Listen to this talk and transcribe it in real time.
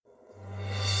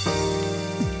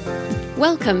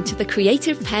Welcome to the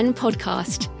Creative Pen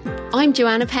podcast. I'm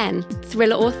Joanna Penn,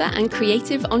 thriller author and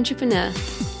creative entrepreneur,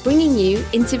 bringing you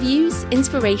interviews,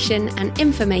 inspiration and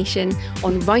information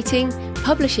on writing,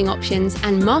 publishing options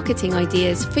and marketing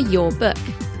ideas for your book.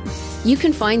 You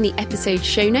can find the episode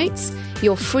show notes,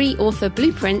 your free author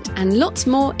blueprint and lots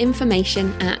more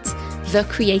information at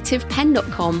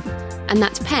thecreativepen.com, and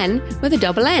that's pen with a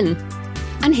double N.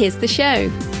 And here's the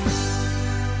show.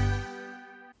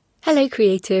 Hello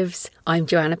creatives, I'm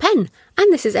Joanna Penn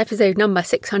and this is episode number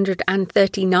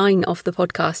 639 of the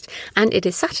podcast, and it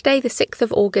is Saturday the 6th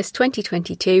of August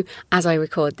 2022 as I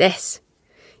record this.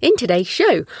 In today's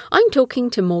show, I'm talking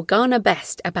to Morgana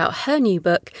Best about her new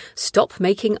book, Stop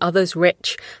Making Others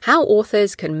Rich, How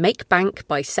Authors Can Make Bank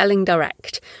by Selling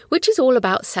Direct, which is all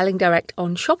about selling direct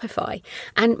on Shopify.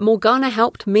 And Morgana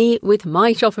helped me with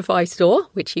my Shopify store,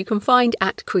 which you can find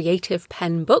at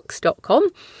creativepenbooks.com.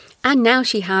 And now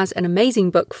she has an amazing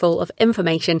book full of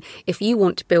information if you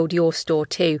want to build your store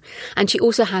too. And she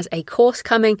also has a course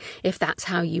coming if that's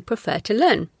how you prefer to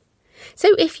learn.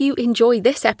 So if you enjoy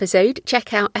this episode,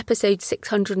 check out episode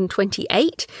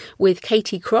 628 with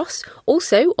Katie Cross,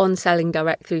 also on selling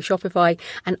direct through Shopify.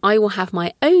 And I will have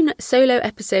my own solo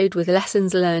episode with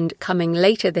lessons learned coming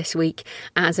later this week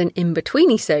as an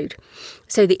in-between-isode.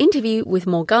 So the interview with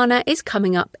Morgana is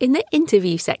coming up in the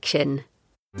interview section.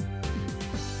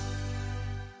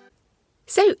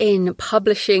 So in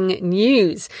publishing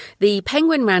news, the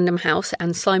Penguin Random House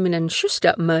and Simon &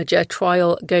 Schuster merger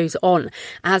trial goes on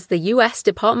as the US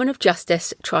Department of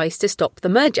Justice tries to stop the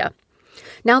merger.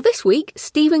 Now this week,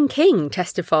 Stephen King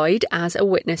testified as a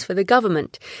witness for the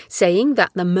government, saying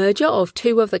that the merger of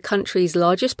two of the country's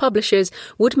largest publishers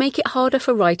would make it harder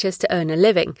for writers to earn a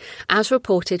living, as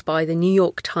reported by the New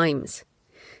York Times.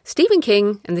 Stephen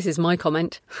King, and this is my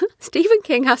comment, Stephen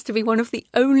King has to be one of the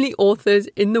only authors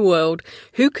in the world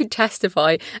who could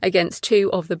testify against two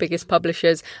of the biggest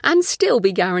publishers and still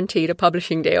be guaranteed a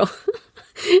publishing deal.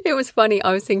 It was funny.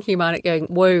 I was thinking about it going,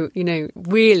 whoa,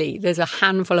 really, there's a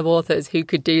handful of authors who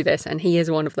could do this, and he is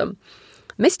one of them.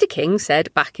 Mr. King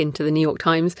said, back into the New York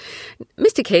Times,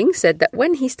 Mr. King said that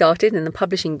when he started in the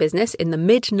publishing business in the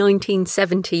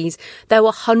mid-1970s, there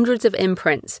were hundreds of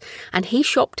imprints, and he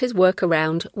shopped his work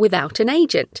around without an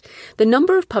agent. The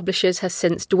number of publishers has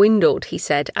since dwindled, he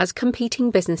said, as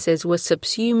competing businesses were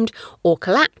subsumed or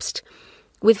collapsed.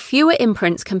 With fewer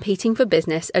imprints competing for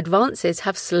business, advances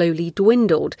have slowly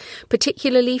dwindled,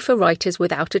 particularly for writers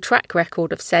without a track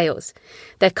record of sales.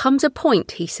 There comes a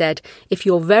point, he said, if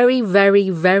you're very, very,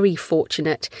 very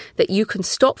fortunate, that you can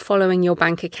stop following your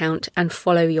bank account and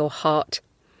follow your heart.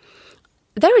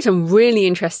 There are some really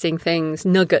interesting things,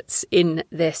 nuggets in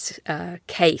this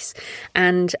case.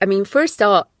 And for a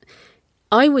start,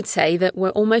 I would say that we're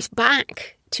almost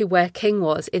back to where King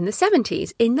was in the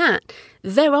 70s, in that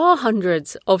there are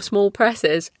hundreds of small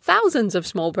presses, thousands of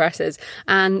small presses,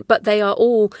 but they are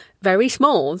all very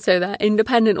small. So they're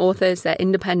independent authors, they're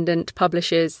independent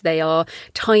publishers, they are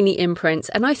tiny imprints.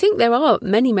 And I think there are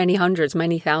many, many hundreds,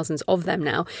 many thousands of them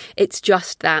now. It's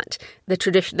just that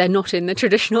they're not in the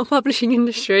traditional publishing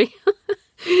industry.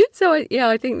 So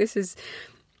I think this is...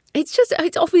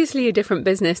 It's obviously a different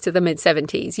business to the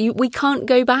mid-70s. We can't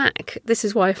go back. This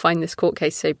is why I find this court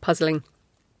case so puzzling.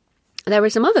 There are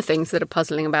some other things that are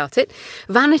puzzling about it.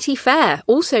 Vanity Fair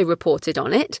also reported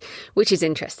on it, which is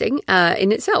interesting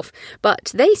in itself.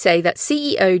 But they say that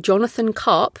CEO Jonathan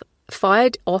Karp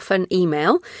fired off an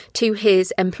email to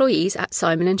his employees at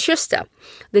Simon & Schuster,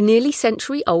 the nearly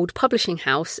century-old publishing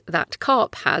house that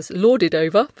Karp has lorded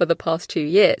over for the past 2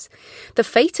 years. The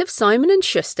fate of Simon &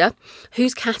 Schuster,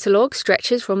 whose catalogue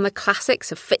stretches from the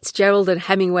classics of Fitzgerald and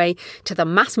Hemingway to the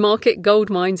mass-market gold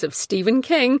mines of Stephen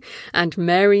King and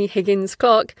Mary Higgins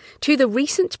Clark, to the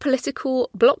recent political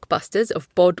blockbusters of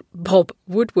Bob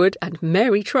Woodward and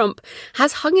Mary Trump,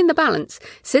 has hung in the balance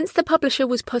since the publisher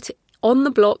was put on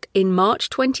the block in March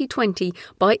 2020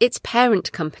 by its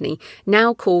parent company,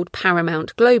 now called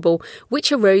Paramount Global,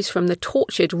 which arose from the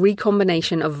tortured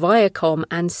recombination of Viacom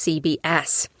and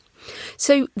CBS.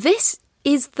 So this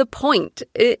is the point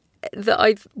that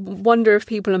I wonder if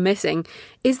people are missing,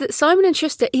 is that Simon &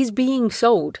 Schuster is being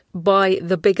sold by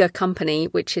the bigger company,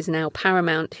 which is now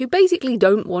Paramount, who basically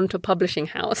don't want a publishing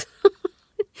house.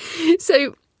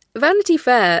 So Vanity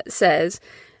Fair says,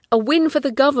 a win for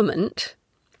the government.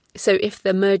 So if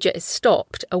the merger is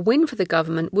stopped, a win for the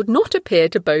government would not appear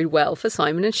to bode well for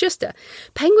Simon & Schuster.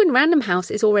 Penguin Random House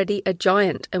is already a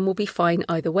giant and will be fine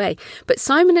either way. But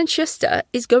Simon & Schuster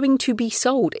is going to be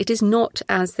sold. It is not,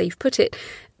 as they've put it,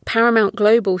 Paramount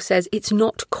Global says it's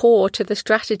not core to the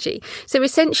strategy. So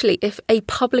essentially, if a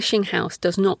publishing house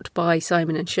does not buy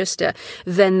Simon & Schuster,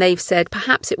 then they've said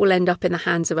perhaps it will end up in the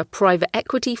hands of a private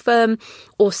equity firm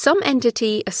or some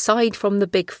entity aside from the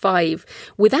big five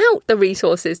without the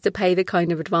resources to pay the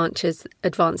kind of advances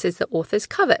that authors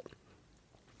covet.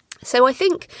 So I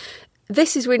think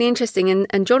this is really interesting,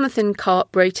 and Jonathan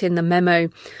Karp wrote in the memo,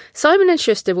 Simon &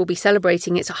 Schuster will be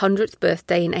celebrating its 100th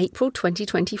birthday in April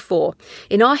 2024.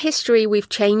 In our history, we've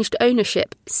changed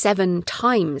ownership 7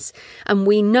 times, and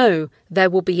we know there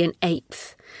will be an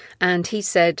 8th. And he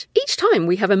said, each time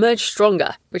we have emerged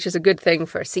stronger, which is a good thing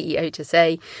for a CEO to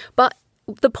say, but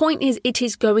the point is, it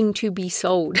is going to be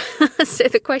sold. So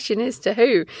the question is to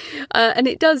who? And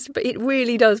it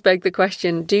really does beg the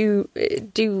question, do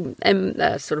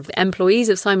sort of the employees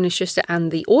of Simon & Schuster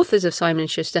and the authors of Simon &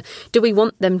 Schuster, do we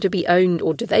want them to be owned,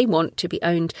 or do they want to be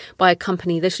owned by a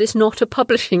company that is not a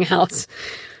publishing house?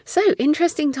 So,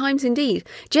 interesting times indeed.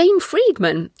 Jane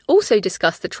Friedman also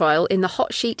discussed the trial in the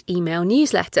Hot Sheet email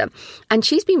newsletter, and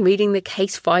she's been reading the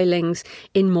case filings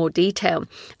in more detail.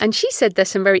 And she said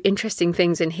there's some very interesting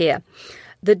things in here.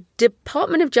 The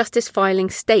Department of Justice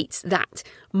filing states that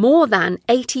more than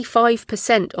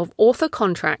 85% of author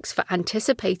contracts for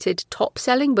anticipated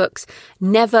top-selling books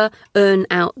never earn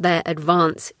out their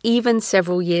advance, even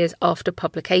several years after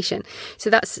publication.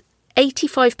 So that's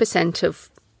 85%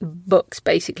 of books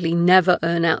basically never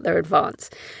earn out their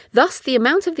advance. Thus, the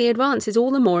amount of the advance is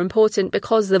all the more important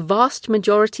because the vast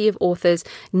majority of authors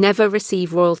never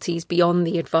receive royalties beyond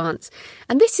the advance.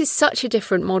 And this is such a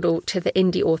different model to the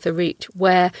indie author route,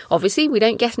 where obviously we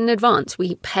don't get an advance.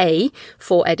 We pay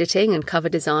for editing and cover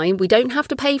design. We don't have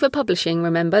to pay for publishing,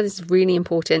 remember, this is really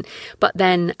important. But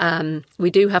then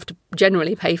we do have to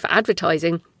generally pay for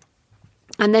advertising.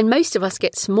 And then most of us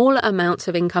get smaller amounts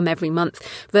of income every month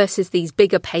versus these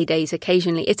bigger paydays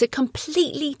occasionally. It's a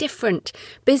completely different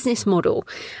business model.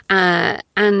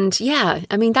 And yeah,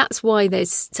 I mean, that's why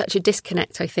there's such a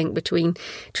disconnect, I think, between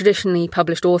traditionally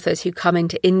published authors who come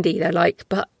into indie. They're like,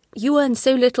 but you earn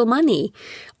so little money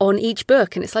on each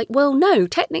book. And it's like, well, no,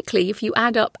 technically, if you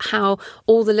add up how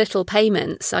all the little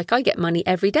payments, like I get money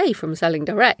every day from selling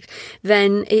direct,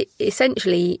 then it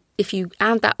essentially, if you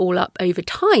add that all up over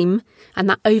time, and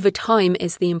that over time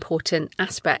is the important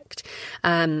aspect,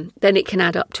 then it can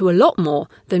add up to a lot more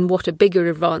than what a bigger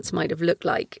advance might have looked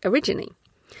like originally.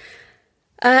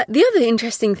 The other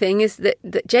interesting thing is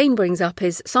that Jane brings up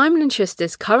is Simon &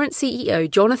 Schuster's current CEO,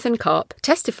 Jonathan Karp,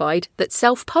 testified that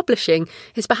self-publishing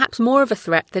is perhaps more of a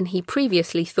threat than he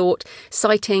previously thought,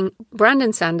 citing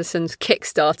Brandon Sanderson's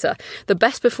Kickstarter, the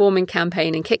best performing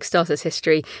campaign in Kickstarter's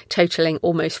history, totaling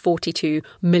almost $42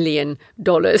 million.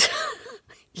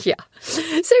 Yeah. So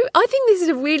I think this is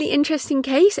a really interesting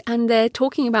case, and they're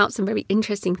talking about some very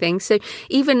interesting things. So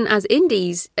even as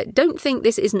indies, don't think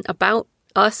this isn't about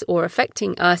us or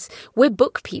affecting us. We're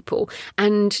book people.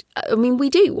 And I mean, we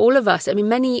do, all of us. I mean,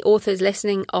 many authors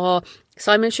listening are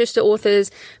Simon & Schuster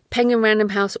authors, Penguin Random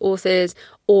House authors,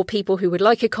 or people who would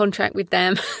like a contract with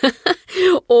them,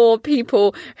 or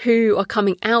people who are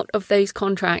coming out of those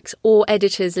contracts, or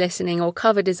editors listening, or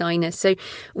cover designers. So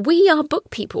we are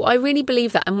book people. I really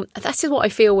believe that. And that's what I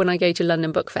feel when I go to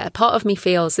London Book Fair. Part of me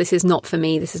feels this is not for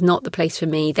me. This is not the place for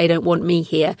me. They don't want me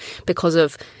here because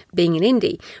of being an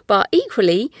indie. But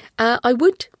equally, I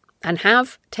would and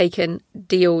have taken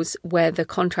deals where the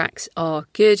contracts are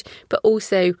good, but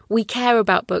also we care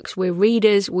about books. We're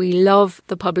readers. We love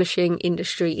the publishing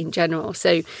industry in general.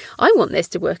 So I want this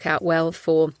to work out well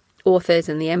for authors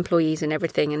and the employees and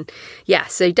everything. And yeah,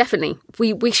 so definitely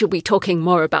we should be talking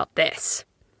more about this.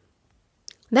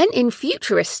 Then in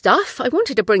futurist stuff, I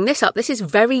wanted to bring this up. This is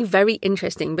very, very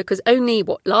interesting because only,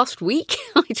 last week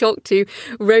I talked to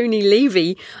Roni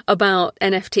Levy about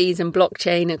NFTs and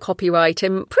blockchain and copyright.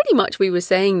 And pretty much we were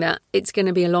saying that it's going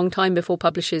to be a long time before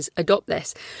publishers adopt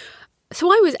this. So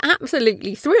I was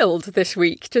absolutely thrilled this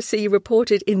week to see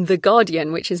reported in The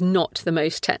Guardian, which is not the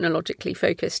most technologically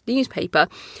focused newspaper,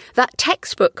 that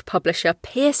textbook publisher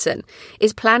Pearson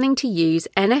is planning to use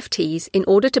NFTs in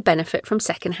order to benefit from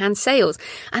secondhand sales.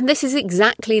 And this is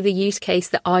exactly the use case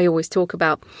that I always talk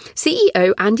about.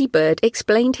 CEO Andy Bird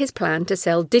explained his plan to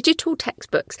sell digital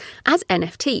textbooks as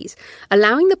NFTs,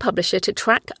 allowing the publisher to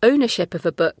track ownership of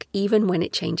a book even when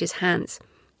it changes hands.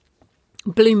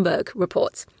 Bloomberg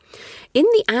reports. In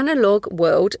the analog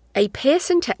world, a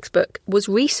Pearson textbook was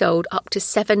resold up to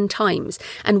 7 times,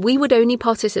 and we would only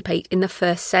participate in the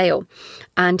first sale.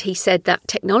 And he said that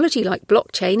technology like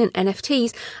blockchain and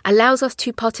NFTs allows us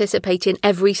to participate in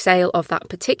every sale of that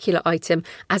particular item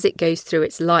as it goes through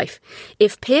its life.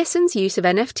 If Pearson's use of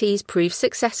NFTs proves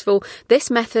successful, this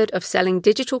method of selling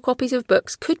digital copies of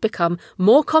books could become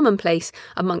more commonplace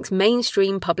amongst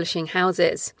mainstream publishing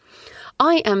houses.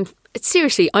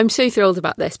 Seriously, I'm so thrilled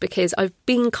about this because I've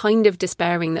been kind of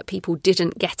despairing that people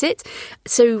didn't get it.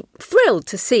 So thrilled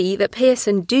to see that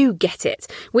Pearson do get it,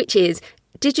 which is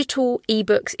digital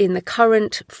ebooks in the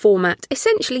current format.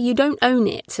 Essentially, you don't own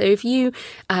it. So if you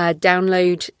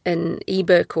download an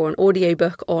ebook or an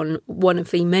audiobook on one of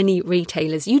the many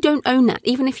retailers, you don't own that.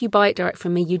 Even if you buy it direct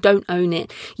from me, you don't own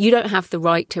it. You don't have the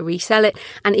right to resell it.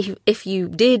 And if you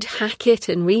did hack it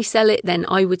and resell it, then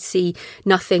I would see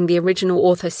nothing. The original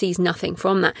author sees nothing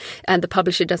from that. And the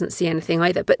publisher doesn't see anything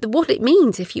either. But what it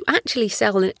means, if you actually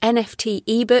sell an NFT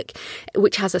ebook,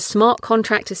 which has a smart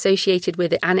contract associated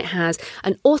with it, and it has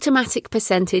an automatic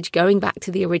percentage going back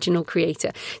to the original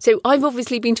creator. So I've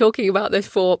obviously been talking about this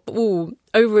for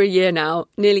over a year now,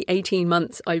 nearly 18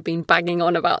 months I've been banging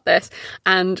on about this,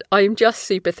 and I'm just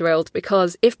super thrilled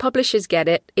because if publishers get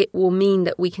it, it will mean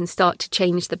that we can start to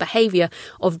change the behaviour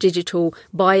of digital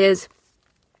buyers.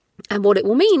 And what it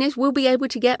will mean is we'll be able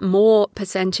to get more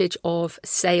percentage of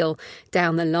sale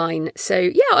down the line. So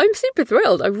yeah, I'm super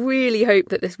thrilled. I really hope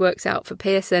that this works out for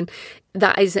Pearson.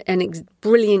 That is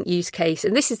brilliant use case.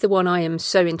 And this is the one I am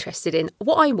so interested in.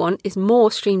 What I want is more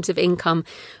streams of income,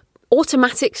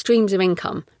 automatic streams of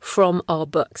income from our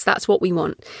books. That's what we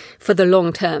want for the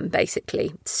long term,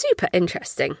 basically. Super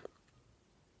interesting.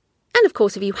 And of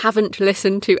course, if you haven't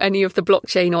listened to any of the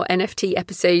blockchain or NFT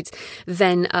episodes,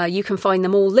 then you can find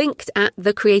them all linked at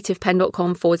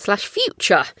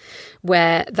thecreativepenn.com/future,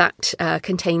 where that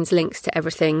contains links to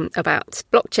everything about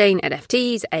blockchain,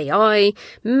 NFTs, AI,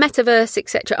 metaverse,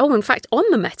 etc. Oh, in fact, on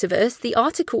the metaverse, the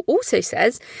article also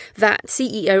says that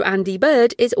CEO Andy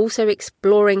Bird is also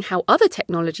exploring how other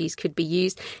technologies could be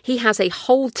used. He has a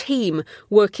whole team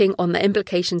working on the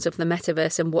implications of the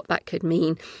metaverse and what that could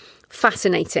mean.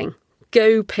 Fascinating.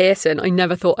 Go Pearson. I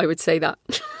never thought I would say that.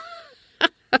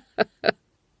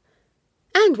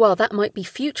 And while that might be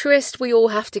futurist, we all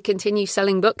have to continue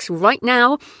selling books right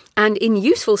now. And in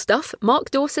useful stuff,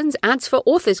 Mark Dawson's Ads for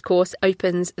Authors course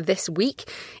opens this week,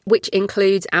 which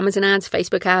includes Amazon ads,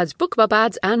 Facebook ads, BookBub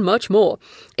ads, and much more.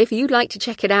 If you'd like to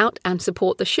check it out and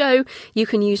support the show, you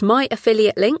can use my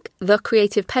affiliate link,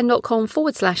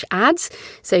 thecreativepenn.com/ads.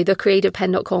 So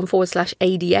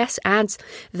thecreativepenn.com/ADS ads.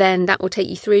 Then that will take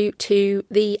you through to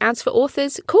the Ads for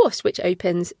Authors course, which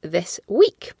opens this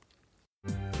week.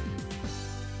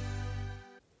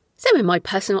 So in my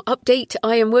personal update,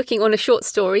 I am working on a short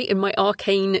story in my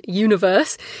arcane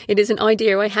universe. It is an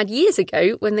idea I had years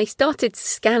ago when they started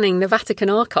scanning the Vatican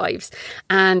archives,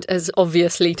 and has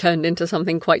obviously turned into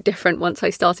something quite different once I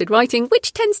started writing,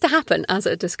 which tends to happen as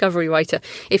a discovery writer.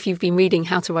 If you've been reading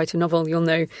How to Write a Novel, you'll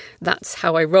know that's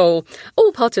how I roll.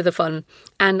 All part of the fun.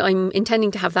 And I'm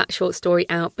intending to have that short story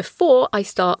out before I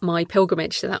start my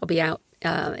pilgrimage, so that'll be out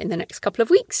in the next couple of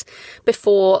weeks,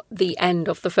 before the end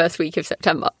of the first week of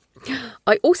September.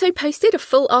 I also posted a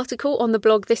full article on the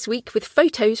blog this week with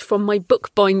photos from my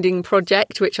bookbinding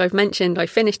project, which I've mentioned I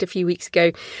finished a few weeks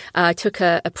ago. I took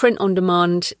a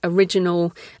print-on-demand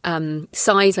original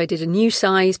size. I did a new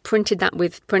size, printed that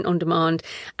with print-on-demand,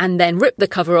 and then ripped the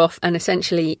cover off and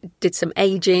essentially did some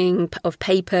aging of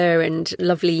paper and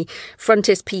lovely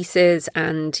frontispieces,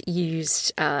 and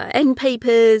used end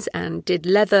papers and did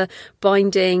leather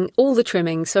binding, all the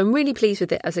trimming. So I'm really pleased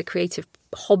with it as a creative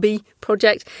hobby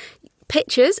project.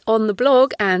 Pictures on the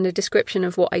blog and a description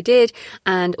of what I did,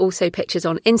 and also pictures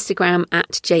on Instagram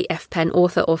at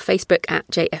JFPennAuthor or Facebook at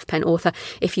JFPennAuthor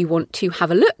if you want to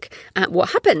have a look at what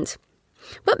happened.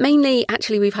 But mainly,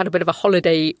 actually, we've had a bit of a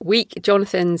holiday week.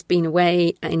 Jonathan's been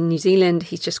away in New Zealand.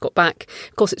 He's just got back.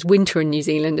 Of course, it's winter in New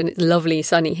Zealand and it's lovely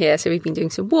sunny here. So we've been doing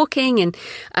some walking and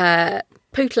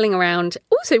pootling around,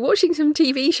 also watching some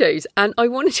TV shows. And I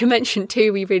wanted to mention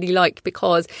two we really like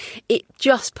because it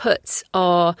just puts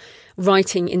our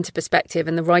writing into perspective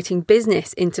and the writing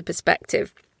business into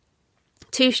perspective.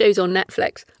 Two shows on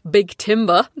Netflix, Big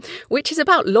Timber, which is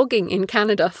about logging in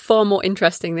Canada, far more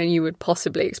interesting than you would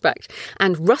possibly expect,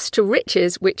 and Rust to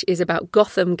Riches, which is about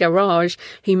Gotham Garage,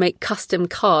 who make custom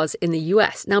cars in the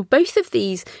US. Now, both of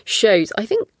these shows, I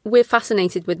think we're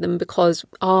fascinated with them because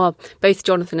both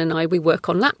Jonathan and I, we work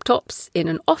on laptops in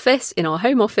an office, in our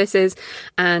home offices,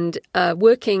 and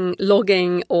working,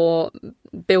 logging or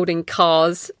building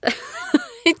cars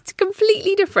It's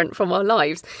completely different from our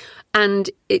lives. And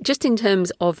it just in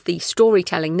terms of the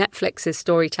storytelling, Netflix's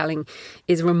storytelling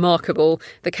is remarkable.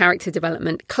 The character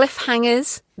development,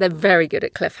 cliffhangers, they're very good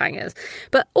at cliffhangers.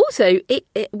 But also,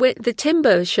 the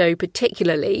Timber show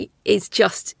particularly is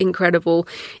just incredible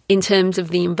in terms of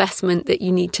the investment that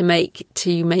you need to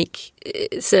make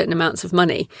certain amounts of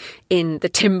money in the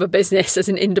timber business as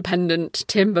an independent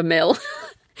timber mill.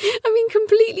 I mean,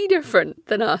 completely different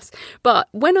than us. But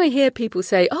when I hear people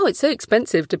say, oh, it's so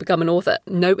expensive to become an author.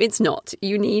 No, it's not.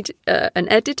 You need an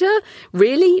editor.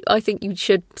 Really? I think you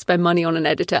should spend money on an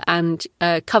editor and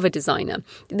a cover designer.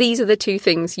 These are the two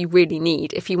things you really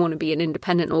need if you want to be an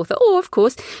independent author. Or, of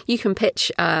course, you can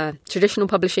pitch traditional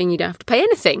publishing. You don't have to pay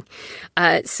anything.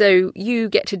 So you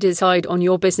get to decide on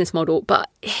your business model. But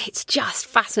it's just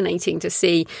fascinating to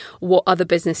see what other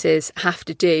businesses have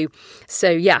to do. So,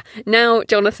 yeah, now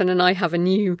Jonathan and I have a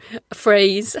new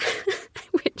phrase,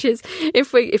 which is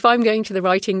if I'm going to the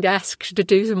writing desk to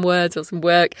do some words or some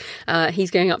work,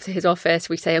 he's going up to his office,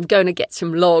 we say, I'm going to get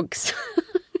some logs.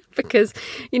 Because,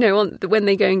 when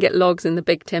they go and get logs in the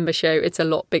big timber show, it's a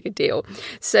lot bigger deal.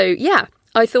 So, yeah,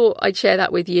 I thought I'd share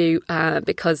that with you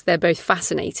because they're both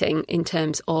fascinating in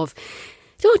terms of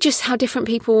just how different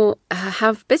people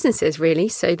have businesses, really.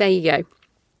 So there you go.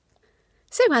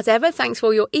 So as ever, thanks for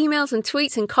all your emails and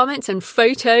tweets and comments and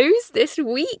photos this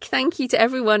week. Thank you to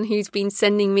everyone who's been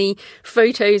sending me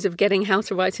photos of getting How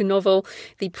to Write a Novel,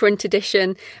 the print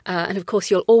edition. And of course,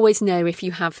 you'll always know if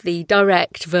you have the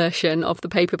direct version of the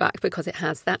paperback because it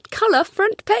has that colour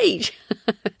front page.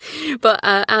 But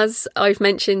as I've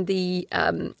mentioned,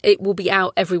 it will be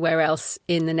out everywhere else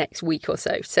in the next week or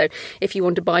so. So if you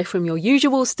want to buy from your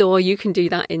usual store, you can do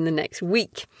that in the next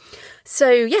week.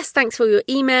 So, yes, thanks for your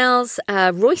emails.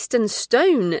 Royston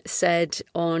Stone said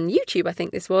on YouTube, I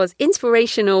think this was,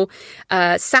 inspirational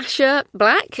Sasha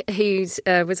Black, who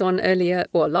was on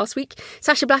last week.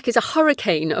 Sasha Black is a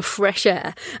hurricane of fresh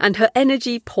air and her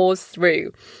energy pours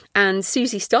through. And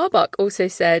Susie Starbuck also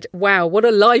said, wow, what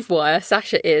a live wire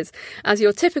Sasha is. As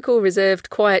your typical reserved,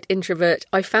 quiet introvert,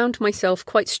 I found myself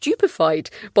quite stupefied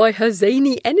by her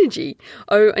zany energy.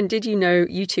 Oh, and did you know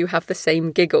you two have the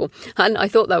same giggle? And I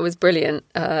thought that was brilliant.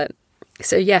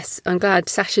 So yes, I'm glad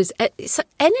Sasha's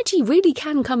energy really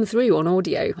can come through on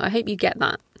audio. I hope you get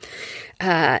that.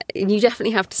 You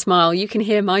definitely have to smile. You can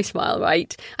hear my smile,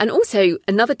 right? And also,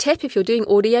 another tip, if you're doing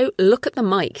audio, look at the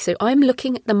mic. So I'm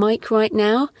looking at the mic right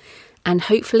now, and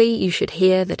hopefully you should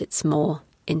hear that it's more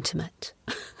intimate.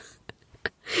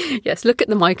 Yes, look at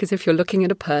the mic as if you're looking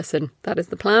at a person. That is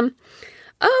the plan.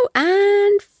 Oh,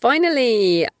 and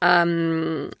finally,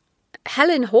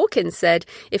 Helen Hawkins said,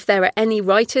 if there are any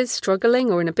writers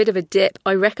struggling or in a bit of a dip,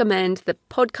 I recommend the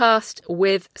podcast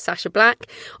with Sasha Black.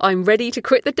 I'm ready to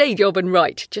quit the day job and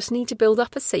write. Just need to build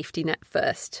up a safety net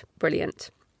first.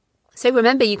 Brilliant. So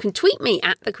remember, you can tweet me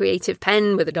at The Creative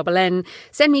Pen with a double N,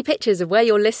 send me pictures of where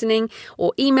you're listening,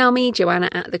 or email me, Joanna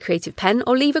at The Creative Pen,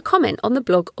 or leave a comment on the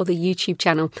blog or the YouTube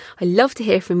channel. I love to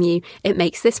hear from you. It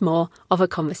makes this more of a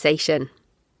conversation.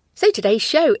 So today's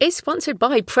show is sponsored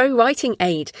by Pro Writing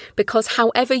Aid, because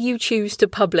however you choose to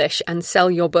publish and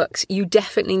sell your books, you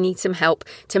definitely need some help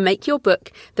to make your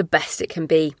book the best it can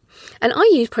be. And I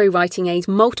use Pro Writing Aid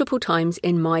multiple times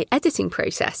in my editing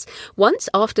process. Once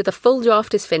after the full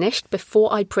draft is finished,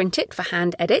 before I print it for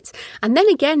hand edits, and then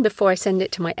again before I send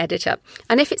it to my editor.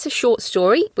 And if it's a short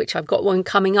story, which I've got one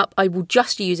coming up, I will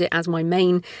just use it as my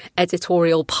main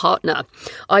editorial partner.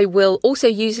 I will also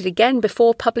use it again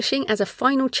before publishing as a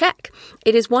final check.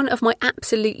 It is one of my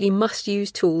absolutely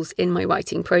must-use tools in my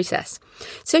writing process.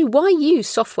 So why use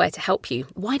software to help you?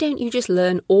 Why don't you just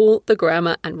learn all the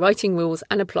grammar and writing rules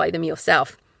and apply them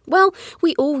yourself? Well,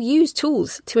 we all use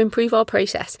tools to improve our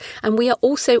process, and we are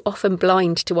also often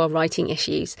blind to our writing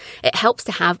issues. It helps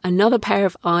to have another pair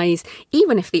of eyes,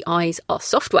 even if the eyes are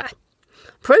software.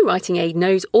 Pro Writing Aid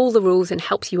knows all the rules and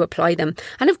helps you apply them.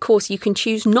 And of course, you can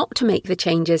choose not to make the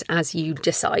changes as you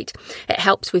decide. It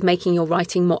helps with making your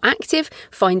writing more active,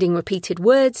 finding repeated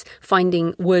words,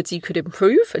 finding words you could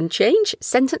improve and change,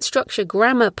 sentence structure,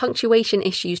 grammar, punctuation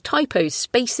issues, typos,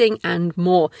 spacing, and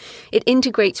more. It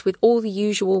integrates with all the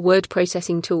usual word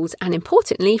processing tools. And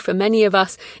importantly, for many of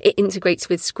us, it integrates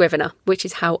with Scrivener, which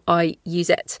is how I use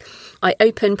it. I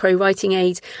open Pro Writing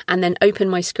Aid and then open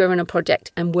my Scrivener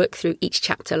project and work through each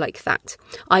chapter like that.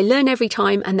 I learn every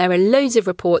time, and there are loads of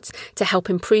reports to help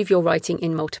improve your writing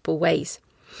in multiple ways.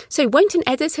 So won't an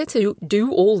editor to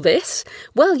do all this?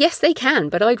 Well, yes, they can,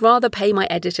 but I'd rather pay my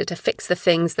editor to fix the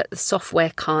things that the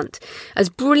software can't. As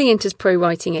brilliant as Pro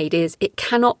Writing Aid is, it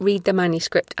cannot read the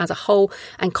manuscript as a whole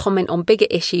and comment on bigger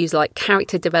issues like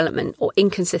character development or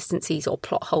inconsistencies or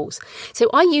plot holes. So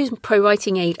I use Pro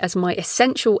Writing Aid as my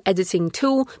essential editing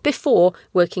tool before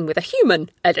working with a human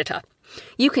editor.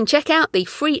 You can check out the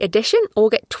free edition or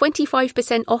get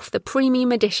 25% off the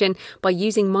premium edition by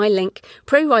using my link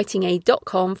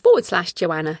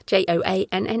prowritingaid.com/Joanna,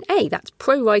 Joanna. That's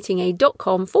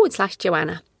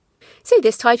prowritingaid.com/Joanna. So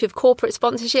this type of corporate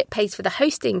sponsorship pays for the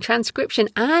hosting, transcription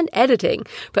and editing,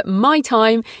 but my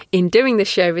time in doing the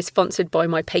show is sponsored by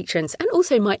my patrons, and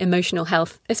also my emotional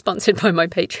health is sponsored by my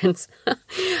patrons.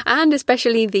 And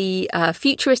especially the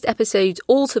futurist episodes,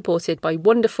 all supported by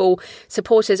wonderful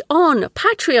supporters on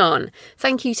Patreon.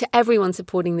 Thank you to everyone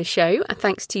supporting the show, and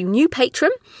thanks to new patron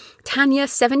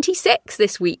Tanya76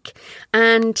 this week,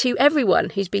 and to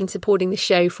everyone who's been supporting the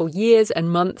show for years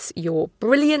and months. You're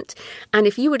brilliant. And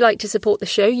if you would like to support the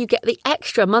show, you get the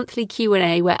extra monthly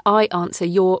Q&A where I answer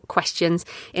your questions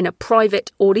in a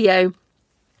private audio,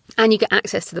 and you get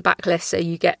access to the backlist, so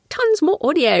you get tons more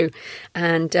audio,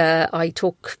 and I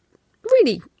talk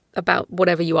really about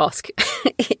whatever you ask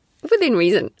within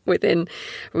reason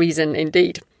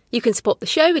indeed. You can support the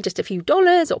show with just a few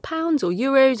dollars or pounds or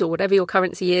euros or whatever your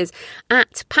currency is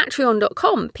at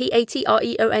patreon.com,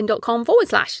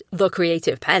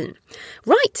 patreon.com/thecreativepen.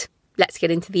 Right, let's get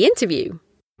into the interview.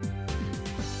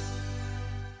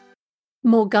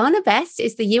 Morgana Best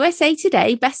is the USA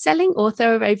Today best-selling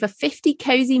author of over 50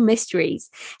 cozy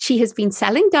mysteries. She has been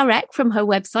selling direct from her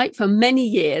website for many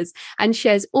years and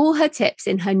shares all her tips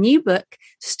in her new book,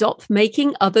 Stop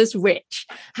Making Others Rich: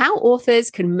 How Authors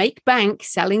Can Make Bank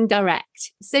Selling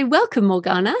Direct. So welcome,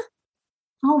 Morgana.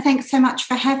 Oh, thanks so much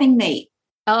for having me.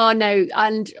 Oh, no,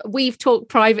 and we've talked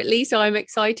privately, so I'm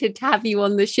excited to have you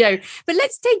on the show. But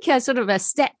let's take a sort of a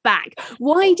step back.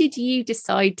 Why did you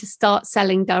decide to start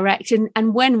selling direct,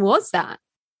 and when was that?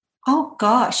 Oh,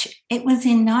 gosh, it was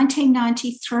in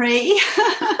 1993.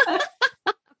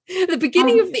 The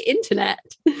beginning of the internet.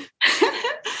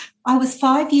 I was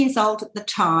 5 years old at the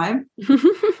time.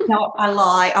 No, I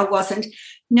lie, I wasn't.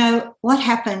 No, what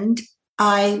happened,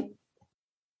 I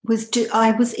was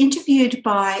interviewed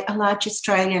by a large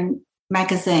Australian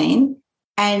magazine,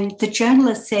 and the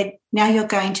journalist said, now you're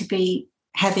going to be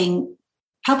having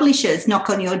publishers knock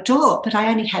on your door, but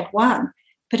I only had one,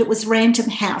 but it was Random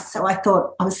House. So I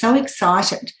thought, I was so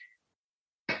excited.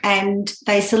 And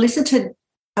they solicited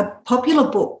a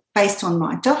popular book based on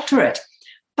my doctorate,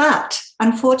 but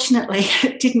unfortunately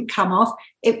it didn't come off.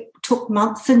 It took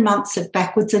months and months of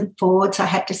backwards and forwards. I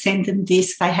had to send them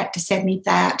this, they had to send me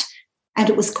that. And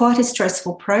it was quite a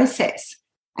stressful process.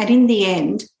 And in the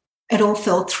end, it all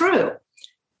fell through.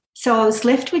 So I was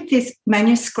left with this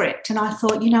manuscript, and I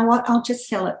thought, you know what, I'll just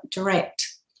sell it direct.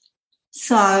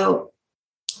 So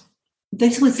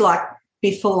this was like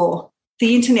before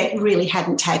the internet really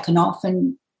hadn't taken off,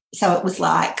 and so it was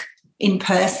like in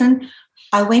person.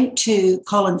 I went to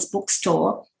Collins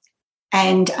bookstore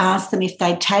and asked them if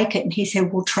they'd take it, and he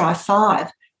said, we'll try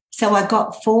 5. So I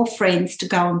got 4 friends to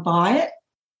go and buy it.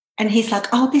 And he's like,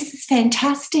 oh, this is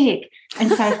fantastic. And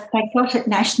so they got it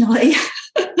nationally.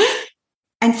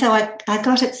 And so I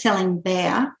got it selling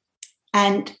there.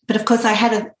 But, of course, I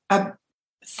had a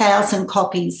 1,000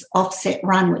 copies offset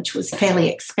run, which was fairly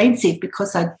expensive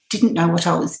because I didn't know what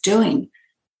I was doing.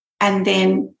 And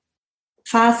then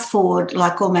fast forward,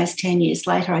 like almost 10 years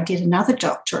later, I did another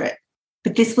doctorate.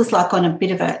 But this was like on a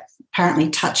bit of a apparently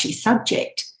touchy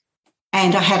subject.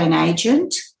 And I had an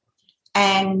agent,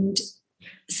 and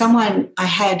I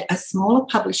had a smaller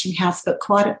publishing house, but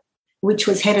which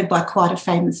was headed by quite a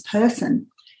famous person,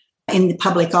 in the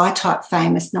public eye type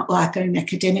famous, not like an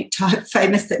academic type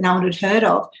famous that no one had heard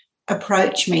of,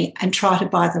 approach me and try to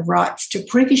buy the rights to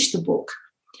Privish the book.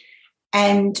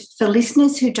 And for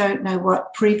listeners who don't know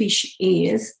what Privish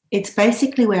is, it's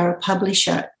basically where a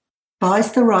publisher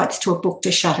buys the rights to a book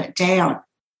to shut it down,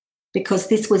 because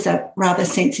this was a rather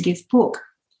sensitive book.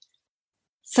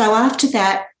 So after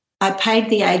that, I paid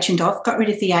the agent off, got rid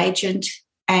of the agent,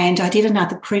 and I did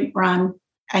another print run,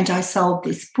 and I sold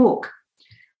this book.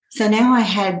 So now I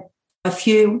had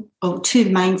 2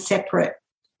 main separate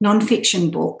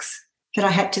non-fiction books that I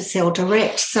had to sell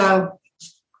direct. So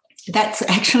that's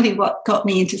actually what got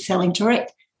me into selling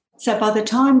direct. So by the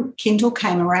time Kindle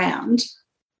came around,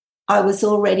 I was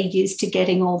already used to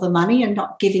getting all the money and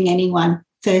not giving anyone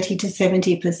 30 to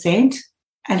 70%.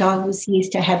 And I was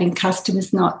used to having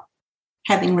customers, not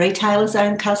having retailers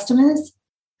own customers.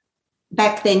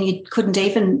 Back then you couldn't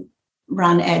even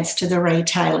run ads to the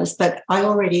retailers, but I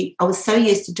was so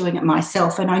used to doing it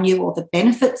myself, and I knew all the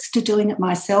benefits to doing it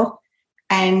myself,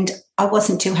 and I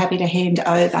wasn't too happy to hand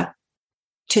over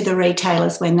to the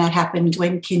retailers when that happened,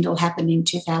 when Kindle happened in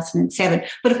 2007.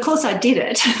 But of course I did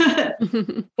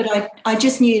it. But I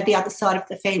just knew the other side of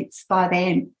the fence by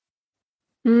then.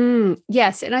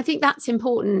 Yes. And I think that's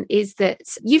important, is that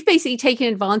you've basically taken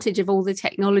advantage of all the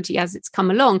technology as it's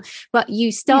come along, but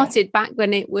you started back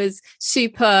when it was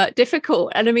super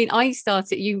difficult. And I mean,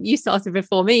 you started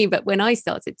before me, but when I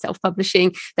started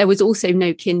self-publishing, there was also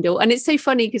no Kindle. And it's so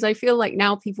funny because I feel like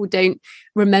now people don't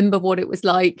remember what it was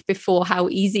like before, how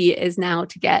easy it is now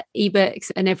to get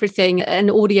ebooks and everything and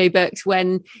audiobooks,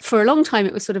 when for a long time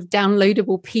it was sort of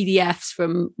downloadable PDFs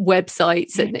from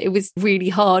websites and it was really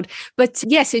hard. But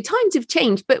yeah, so times have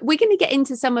changed, but we're going to get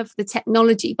into some of the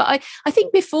technology. But I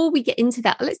think before we get into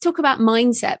that, let's talk about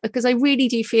mindset, because I really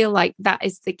do feel like that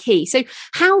is the key. So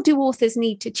how do authors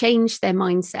need to change their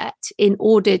mindset in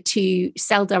order to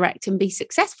sell direct and be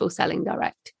successful selling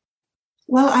direct?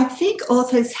 Well, I think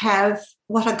authors have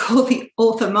what I call the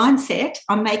author mindset.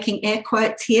 I'm making air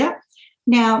quotes here.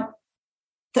 Now,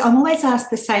 I'm always asked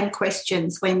the same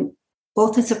questions when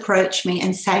authors approach me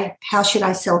and say, how should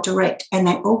I sell direct? And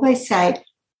they always say,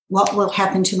 what will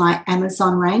happen to my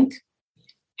Amazon rank?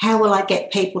 How will I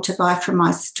get people to buy from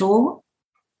my store?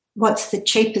 What's the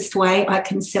cheapest way I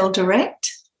can sell direct?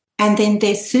 And then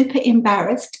they're super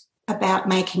embarrassed about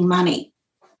making money.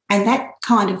 And that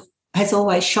kind of has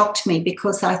always shocked me,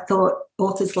 because I thought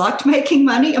authors liked making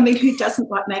money. I mean, who doesn't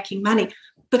like making money?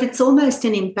 But it's almost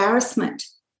an embarrassment.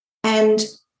 And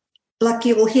like,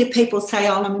 you will hear people say,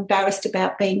 oh, I'm embarrassed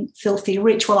about being filthy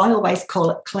rich. Well, I always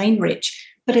call it clean rich.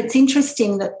 But it's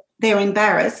interesting that they're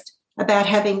embarrassed about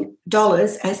having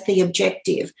dollars as the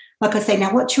objective. Like I say,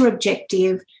 now, what's your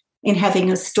objective in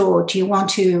having a store? Do you want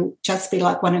to just be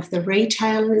like one of the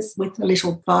retailers with a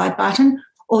little buy button,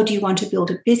 or do you want to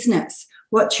build a business?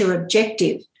 What's your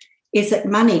objective? Is it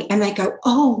money? And they go,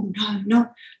 oh, no,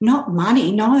 not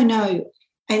money. No.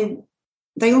 And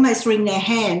they almost wring their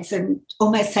hands and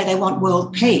almost say they want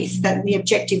world peace, that the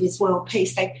objective is world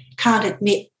peace. They can't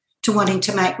admit to wanting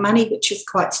to make money, which is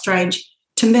quite strange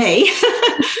to me,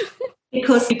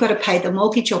 because you've got to pay the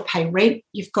mortgage or pay rent,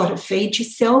 you've got to feed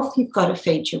yourself, you've got to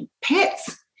feed your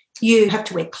pets, you have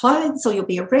to wear clothes or you'll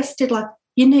be arrested. Like,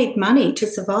 you need money to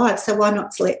survive, so why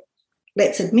not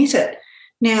let's admit it.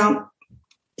 Now,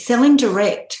 selling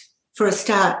direct, for a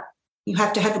start, you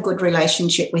have to have a good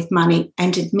relationship with money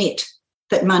and admit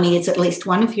that money is at least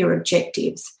one of your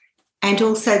objectives, and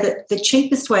also that the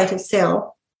cheapest way to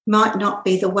sell might not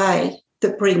be the way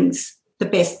that brings the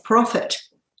best profit.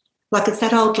 Like, it's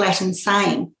that old Latin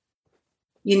saying,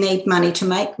 you need money to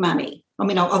make money. I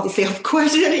mean, obviously I've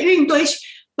quoted it in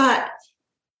English, but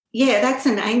yeah, that's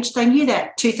an age. They knew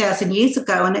that 2,000 years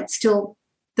ago, and it's still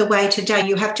the way today.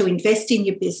 You have to invest in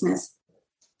your business,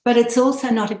 but it's also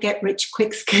not a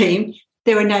get-rich-quick scheme.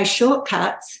 There are no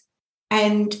shortcuts,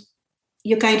 and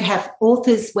you're going to have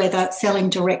authors, whether selling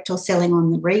direct or selling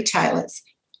on the retailers,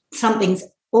 something's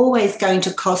always going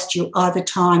to cost you either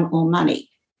time or money,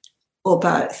 or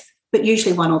both, but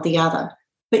usually one or the other.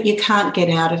 But you can't get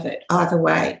out of it either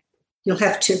way. You'll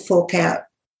have to fork out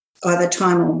either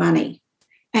time or money.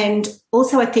 And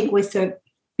also, I think with the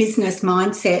business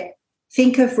mindset,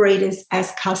 think of readers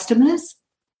as customers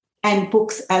and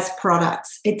books as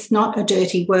products. It's not a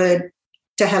dirty word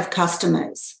to have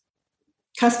customers.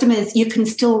 Customers, you can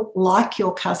still like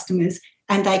your customers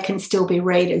and they can still be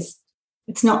readers.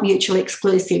 It's not mutually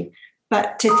exclusive,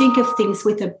 but to think of things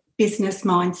with a business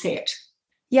mindset.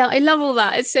 Yeah, I love all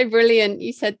that. It's so brilliant.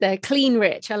 You said there, clean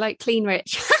rich. I like clean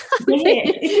rich. Yeah,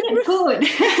 isn't it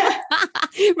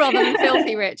good? Rather than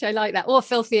filthy rich. I like that. Or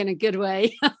filthy in a good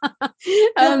way.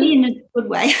 Filthy in a good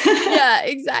way. Yeah,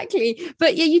 exactly.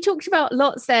 But yeah, you talked about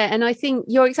lots there. And I think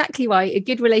you're exactly right. A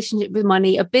good relationship with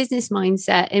money, a business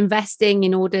mindset, investing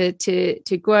in order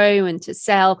to grow and to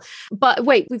sell. But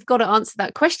wait, we've got to answer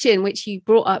that question, which you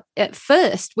brought up at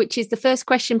first, which is the first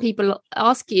question people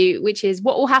ask you, which is,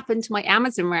 what will happen to my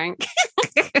Amazon rank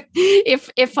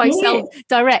if I sell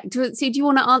direct? So do you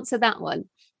want to answer that one?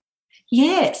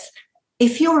 Yes.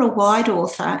 If you're a wide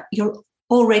author, you're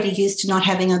already used to not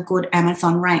having a good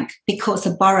Amazon rank because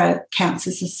a borrow counts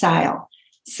as a sale.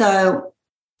 So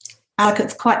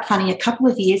it's quite funny. A couple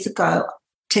of years ago,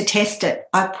 to test it,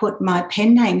 I put my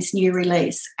pen name's new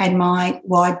release and my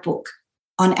wide book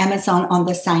on Amazon on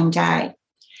the same day.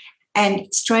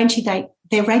 And strangely,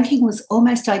 their ranking was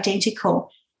almost identical.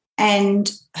 And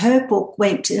her book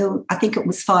went to, I think it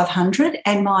was 500,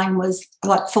 and mine was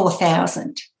like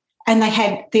 4,000. And they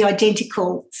had the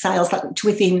identical sales, like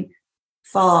within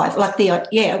 5.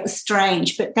 It was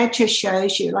strange, but that just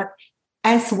shows you, like,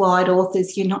 as wide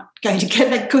authors, you're not going to get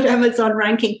that good Amazon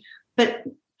ranking. But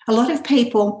a lot of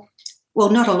people, well,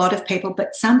 not a lot of people,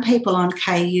 but some people on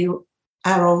KU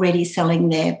are already selling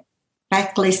their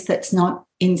backlist that's not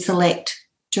in Select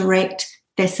direct.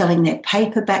 They're selling their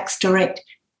paperbacks direct,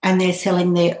 and they're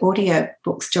selling their audio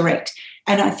books direct.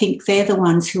 And I think they're the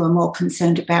ones who are more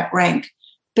concerned about rank.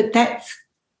 But that's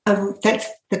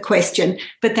the question.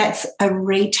 But that's a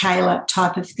retailer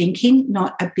type of thinking,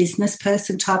 not a business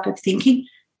person type of thinking.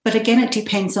 But again, it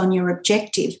depends on your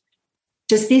objective.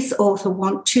 Does this author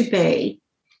do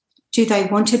they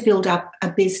want to build up a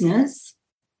business,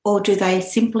 or do they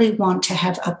simply want to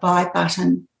have a buy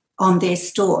button on their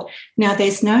store? Now,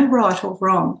 there's no right or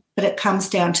wrong, but it comes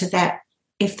down to that.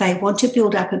 If they want to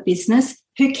build up a business,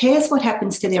 who cares what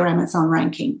happens to their Amazon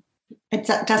ranking? It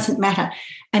doesn't matter.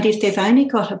 And if they've only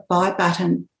got a buy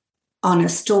button on a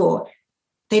store,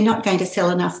 they're not going to sell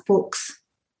enough books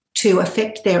to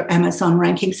affect their Amazon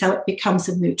ranking. So it becomes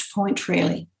a moot point,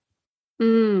 really.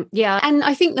 Yeah. And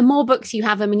I think the more books you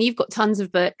have, I mean, you've got tons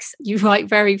of books, you write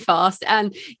very fast,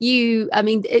 and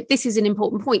this is an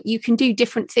important point. You can do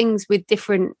different things with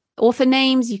different author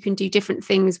names. You can do different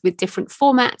things with different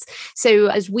formats. So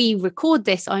as we record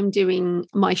this, I'm doing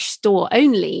my store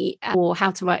only, or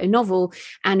how to write a novel,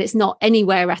 and it's not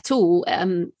anywhere at all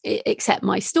except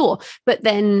my store. But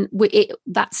then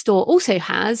that store also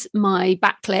has my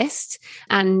backlist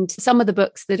and some of the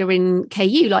books that are in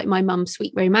KU, like My Mum's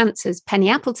Sweet Romances, Penny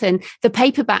Appleton. The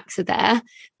paperbacks are there,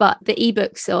 but the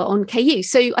ebooks are on KU.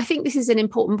 So I think this is an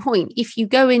important point. If you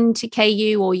go into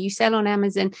KU or you sell on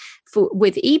Amazon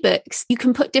with ebooks, you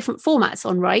can put different formats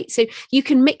on, right? So you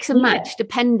can mix and match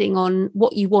depending on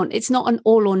what you want. It's not an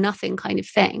all or nothing kind of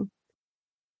thing.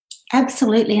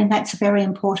 Absolutely, and that's a very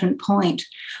important point.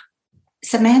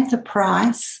 Samantha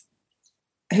Price,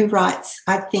 who writes,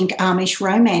 I think, Amish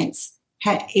Romance,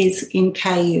 is in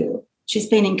KU. She's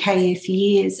been in KU for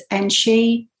years, and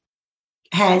she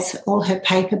has all her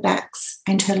paperbacks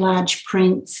and her large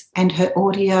prints and her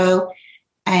audio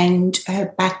and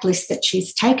her backlist that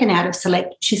she's taken out of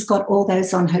Select. She's got all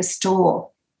those on her store.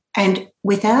 And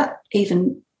without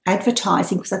even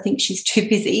advertising, because I think she's too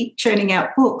busy churning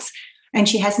out books and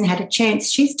she hasn't had a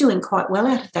chance, she's doing quite well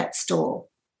out of that store.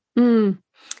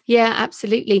 Yeah,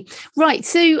 absolutely. Right.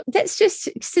 So let's just,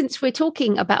 since we're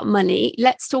talking about money,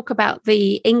 let's talk about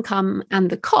the income and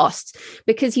the costs,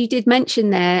 because you did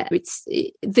mention there it's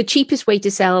the cheapest way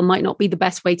to sell might not be the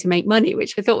best way to make money,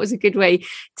 which I thought was a good way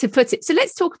to put it. So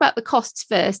let's talk about the costs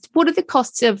first. What are the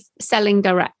costs of selling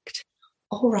direct?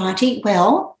 All righty.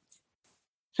 Well,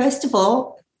 first of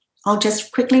all, I'll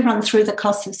just quickly run through the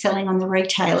costs of selling on the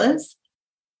retailers.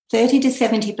 30 to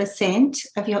 70%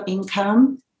 of your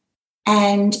income,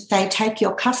 and they take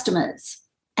your customers.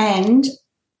 And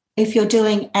if you're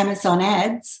doing Amazon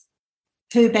ads,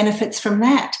 who benefits from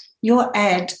that? Your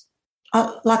ad,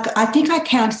 I think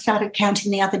I started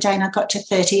counting the other day and I got to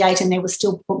 38 and there were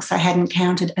still books I hadn't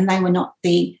counted and they were not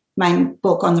the main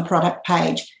book on the product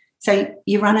page. So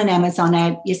you run an Amazon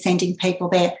ad, you're sending people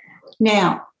there.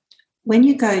 Now, when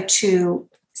you go to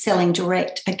selling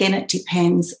direct, again, it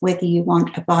depends whether you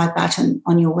want a buy button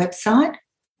on your website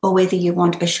or whether you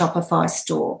want a Shopify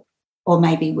store or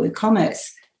maybe WooCommerce.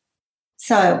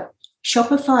 So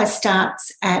Shopify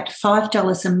starts at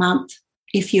 $5 a month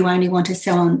if you only want to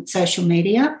sell on social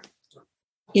media.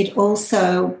 It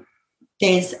also,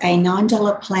 there's a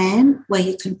 $9 plan where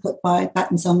you can put buy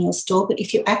buttons on your store, but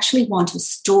if you actually want a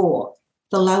store,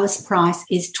 the lowest price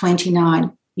is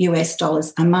 $29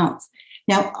 a month.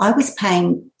 Now, I was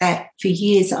paying that for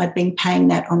years. I'd been paying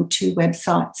that on two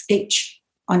websites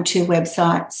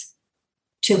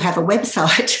to have a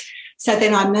website. So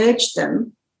then I merged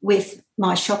them with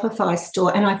my Shopify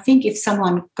store. And I think if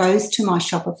someone goes to my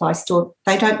Shopify store,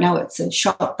 they don't know it's a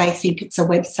shop, they think it's a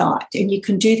website. And you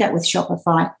can do that with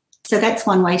Shopify. So that's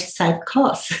one way to save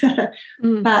costs.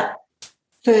 But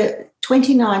for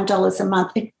 $29 a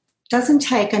month, it doesn't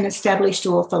take an established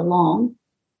author long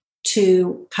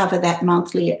to cover that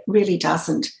monthly. It really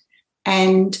doesn't.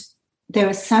 And there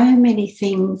are so many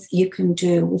things you can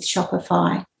do with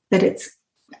Shopify that it's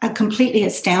completely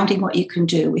astounding what you can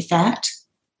do with that.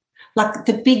 Like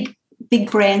the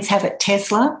big brands have it.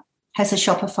 Tesla has a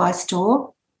Shopify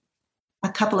store. A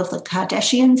couple of the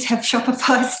Kardashians have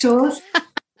Shopify stores.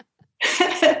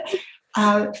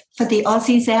 For the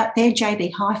Aussies out there,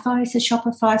 JB Hi-Fi is a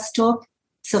Shopify store.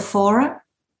 Sephora,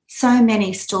 so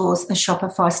many stores are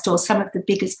Shopify stores, some of the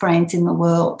biggest brands in the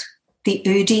world. The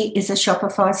Oodie is a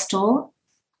Shopify store.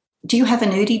 Do you have an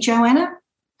Oodie, Joanna?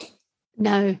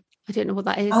 No. I don't know what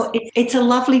that is. Oh, it's a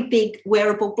lovely big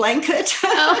wearable blanket.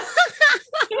 Oh.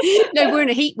 No, we're in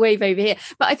a heat wave over here.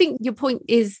 But I think your point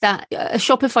is that a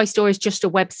Shopify store is just a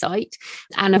website,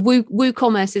 and a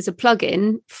WooCommerce is a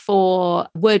plugin for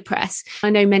WordPress. I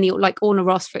know many, like Orna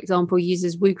Ross, for example,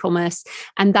 uses WooCommerce,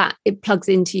 and that it plugs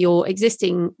into your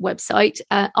existing website.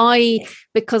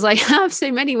 Because I have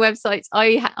so many websites,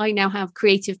 I now have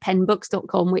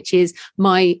creativepenbooks.com, which is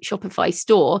my Shopify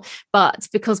store. But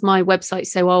because my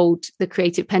website's so old, the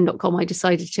creativepen.com, I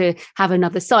decided to have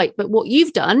another site. But what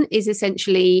you've done is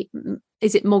essentially,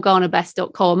 is it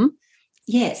morganabest.com?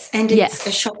 Yes, and it's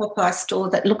a Shopify store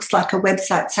that looks like a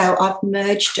website. So I've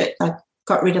merged it. I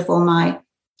got rid of all my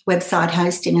website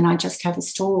hosting and I just have a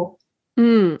store.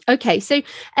 Okay, so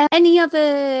any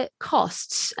other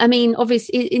costs? I mean,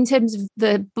 obviously, in terms of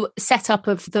the setup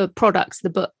of the products, the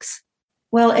books?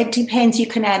 Well, it depends. You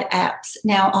can add apps.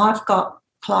 Now, I've got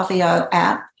Klaviyo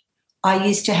app. I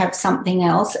used to have something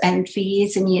else, and for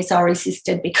years and years I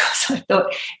resisted because I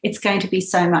thought it's going to be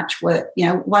so much work. You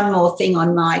know, one more thing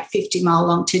on my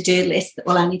 50-mile-long to-do list that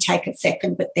will only take a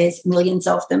second, but there's millions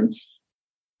of them.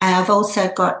 And I've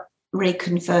also got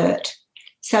Reconvert.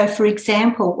 So, for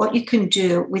example, what you can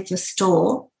do with your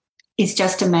store is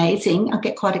just amazing. I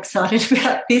get quite excited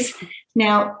about this.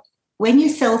 Now, when you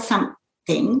sell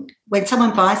something, when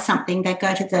someone buys something, they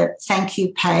go to the thank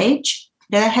you page.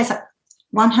 Now, that has a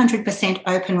 100%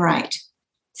 open rate.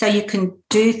 So you can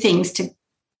do things to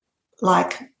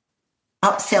like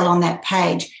upsell on that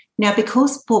page. Now,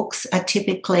 because books are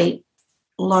typically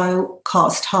low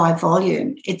cost, high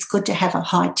volume, it's good to have a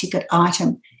high ticket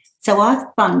item. So I've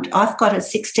got a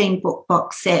 16 book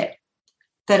box set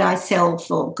that I sell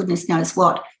for goodness knows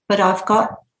what, but I've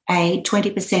got a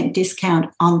 20%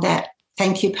 discount on that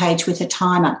thank you page with a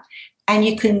timer. And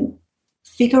you can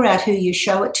figure out who you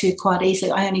show it to quite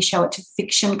easily. I only show it to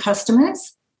fiction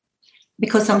customers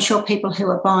because I'm sure people who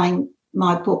are buying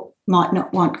my book might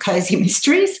not want cozy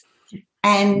mysteries.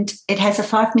 And it has a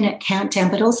 5-minute countdown,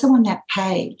 but also on that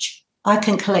page, I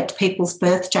can collect people's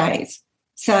birthdays.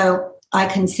 So I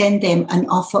can send them an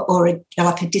offer or a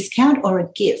discount or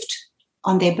a gift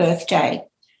on their birthday.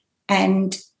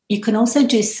 And you can also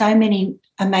do so many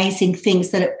amazing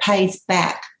things that it pays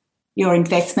back your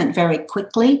investment very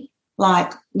quickly.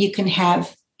 Like you can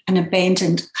have an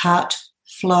abandoned cart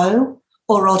flow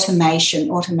or automation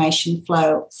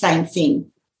flow, same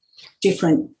thing,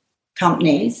 different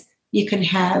companies. You can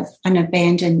have an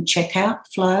abandoned checkout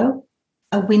flow,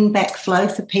 a win-back flow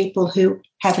for people who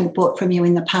haven't bought from you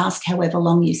in the past, however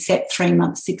long you set, 3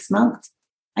 months, 6 months.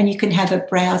 And you can have a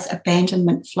browse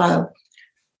abandonment flow.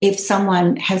 If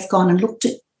someone has gone and looked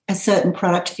at a certain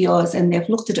product of yours and they've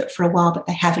looked at it for a while but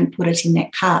they haven't put it in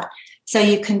their cart. So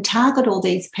you can target all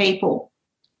these people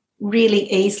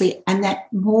really easily, and that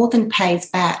more than pays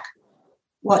back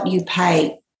what you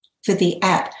pay for the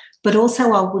app. But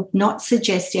also I would not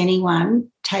suggest anyone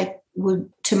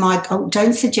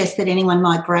don't suggest that anyone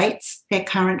migrates their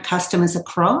current customers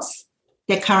across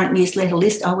their current newsletter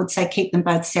list. I would say keep them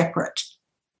both separate.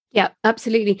 Yeah,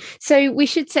 absolutely. So we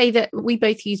should say that we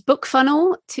both use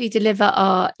BookFunnel to deliver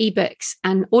our ebooks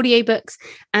and audiobooks,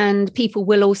 and people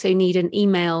will also need an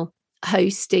email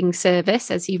hosting service,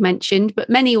 as you mentioned, but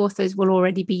many authors will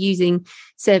already be using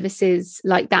services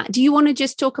like that. Do you want to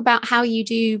just talk about how you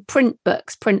do print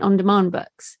books, print on demand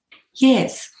books?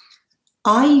 Yes,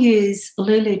 I use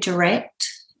Lulu Direct.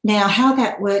 Now, how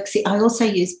that works, I also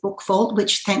use Book Vault,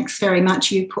 which thanks very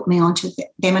much. You put me onto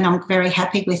them and I'm very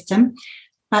happy with them.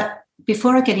 But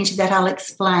before I get into that, I'll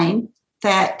explain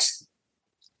that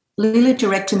Lulu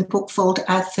Direct and Book Vault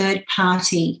are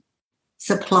third-party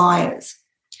suppliers.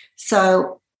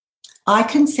 So I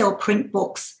can sell print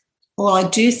books, or I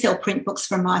do sell print books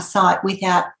from my site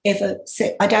without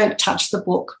I don't touch the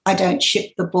book, I don't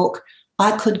ship the book.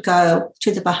 I could go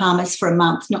to the Bahamas for a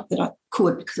month, not that I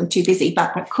could because I'm too busy,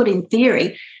 but I could in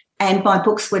theory, and my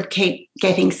books would keep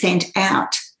getting sent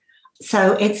out.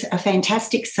 So it's a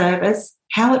fantastic service.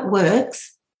 How it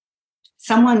works,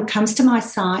 someone comes to my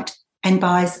site and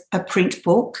buys a print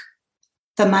book,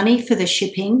 the money for the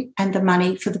shipping and the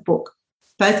money for the book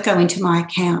both go into my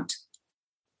account.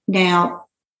 Now,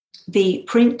 the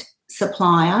print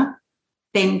supplier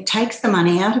then takes the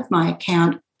money out of my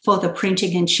account for the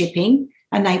printing and shipping,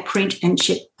 and they print and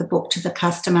ship the book to the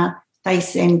customer. The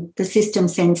system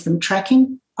sends them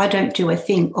tracking. I don't do a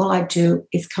thing. All I do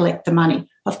is collect the money.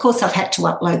 Of course, I've had to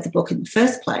upload the book in the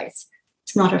first place.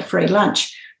 It's not a free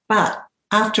lunch. But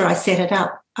after I set it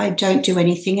up, I don't do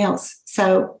anything else.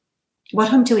 So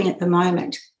what I'm doing at the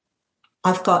moment,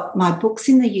 I've got my books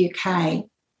in the UK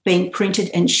being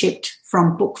printed and shipped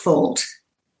from Book Vault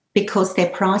because their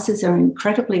prices are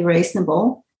incredibly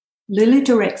reasonable. Lulu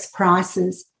Direct's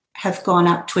prices have gone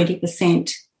up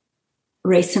 20%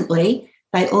 recently.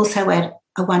 They also add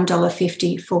a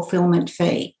 $1.50 fulfillment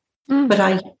fee. But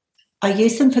I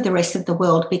use them for the rest of the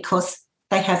world because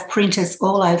they have printers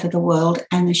all over the world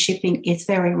and the shipping is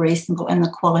very reasonable and the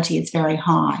quality is very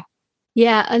high.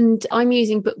 Yeah, and I'm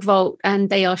using BookVault and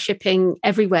they are shipping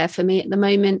everywhere for me at the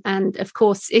moment. And of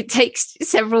course, it takes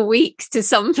several weeks to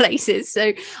some places.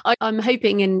 So I'm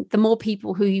hoping in the more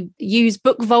people who use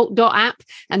bookvault.app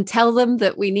and tell them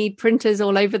that we need printers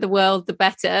all over the world, the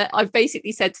better. I've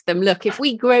basically said to them, look, if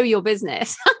we grow your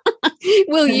business,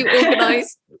 will you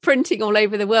organise printing all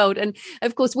over the world? And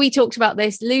of course, we talked about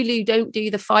this. Lulu don't do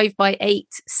the 5x8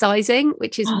 sizing,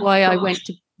 which is why I went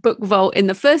to BookVault in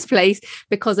the first place,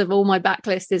 because of all my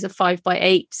backlist is a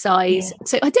 5x8 size. Yeah.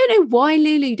 So I don't know why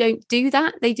Lulu don't do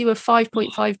that. They do a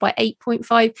 5.5 by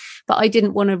 8.5, but I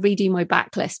didn't want to redo my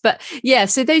backlist. But yeah,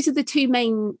 so those are the two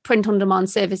main print on demand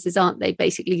services, aren't they?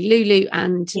 Basically Lulu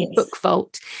and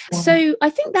BookVault. Yeah. So I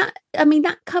think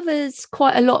that covers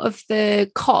quite a lot of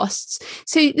the costs.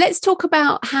 So let's talk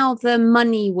about how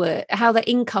the how the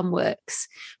income works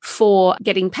for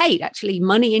getting paid, actually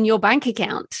money in your bank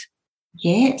account.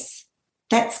 Yes,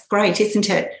 that's great, isn't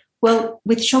it? Well,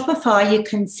 with Shopify, you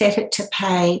can set it to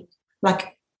pay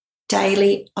like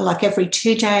daily, like every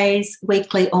 2 days,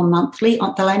 weekly or monthly.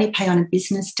 They'll only pay on a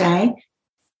business day.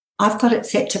 I've got it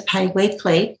set to pay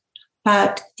weekly,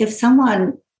 but if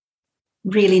someone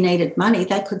really needed money,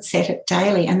 they could set it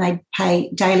daily and they'd pay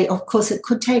daily. Of course, it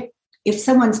could take, if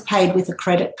someone's paid with a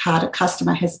credit card, a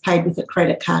customer has paid with a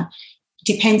credit card,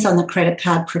 depends on the credit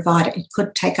card provider. It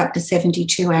could take up to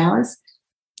 72 hours.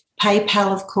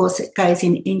 PayPal, of course, it goes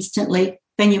in instantly.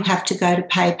 Then you have to go to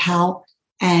PayPal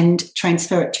and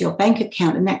transfer it to your bank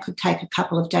account, and that could take a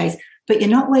couple of days. But you're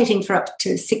not waiting for up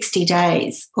to 60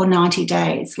 days or 90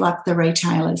 days like the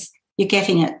retailers. You're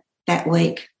getting it that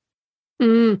week.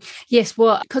 Yes,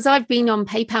 well, because I've been on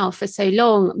PayPal for so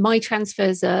long, my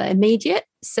transfers are immediate.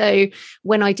 So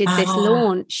when I did this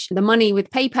launch, the money with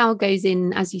PayPal goes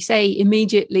in, as you say,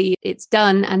 immediately. It's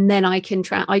done, and then I can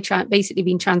basically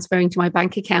been transferring to my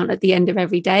bank account at the end of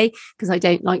every day because I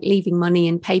don't like leaving money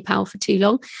in PayPal for too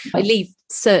long. I leave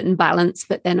certain balance,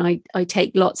 but then I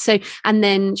take lots. So, and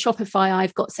then Shopify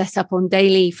I've got set up on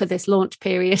daily for this launch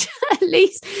period at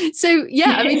least. So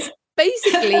yeah, I mean,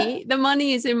 basically the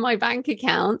money is in my bank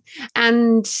account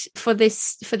and for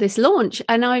this launch,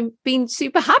 and I've been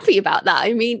super happy about that.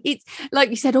 I mean, it's like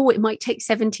you said, it might take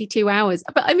 72 hours,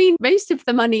 but I mean, most of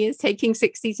the money is taking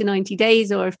 60 to 90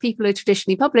 days, or if people are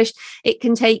traditionally published, it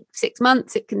can take 6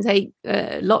 months, it can take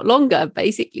a lot longer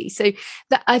basically. So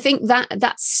that, I think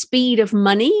that speed of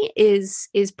money is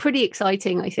pretty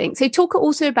exciting, I think. So talk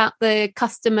also about the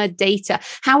customer data.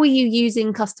 How are you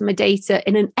using customer data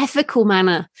in an ethical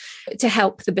manner to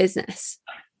help the business?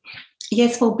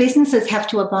 Yes, well, businesses have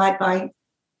to abide by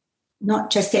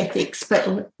not just ethics,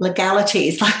 but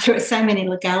legalities. Like there are so many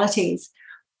legalities.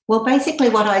 Well, basically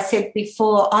what I said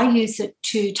before, I use it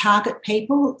to target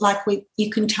people. Like you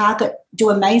can do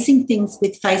amazing things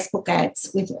with Facebook ads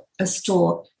with a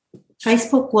store.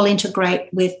 Facebook will integrate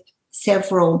with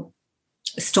several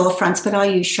storefronts, but I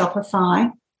use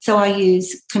Shopify. So I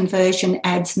use conversion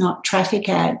ads, not traffic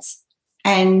ads.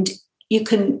 And you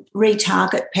can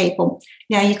retarget people.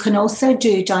 Now, you can also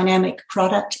do dynamic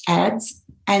product ads,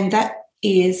 and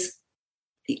it's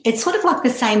sort of like the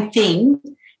same thing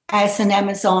as an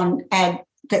Amazon ad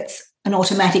that's an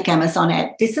automatic Amazon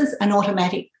ad. This is an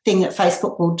automatic thing that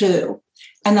Facebook will do,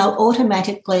 and they'll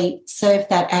automatically serve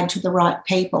that ad to the right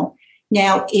people.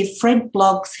 Now, if Fred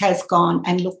Blogs has gone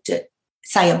and looked at,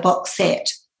 say, a box set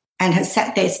and has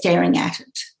sat there staring at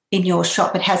it in your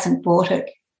shop but hasn't bought it,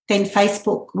 then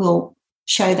Facebook will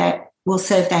serve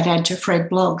that ad to Fred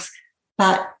Blogs.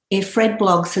 But if Fred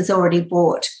Blogs has already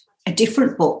bought a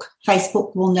different book,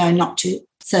 Facebook will know not to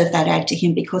serve that ad to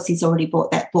him because he's already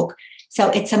bought that book. So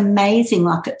it's amazing,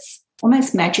 like it's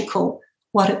almost magical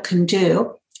what it can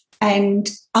do. And,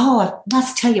 I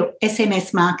must tell you,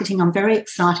 SMS marketing, I'm very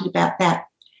excited about that.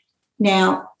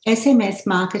 Now, SMS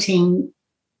marketing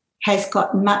has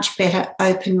got much better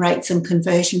open rates and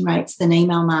conversion rates than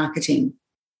email marketing.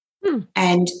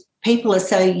 And people are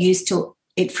so used to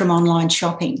it from online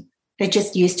shopping. They're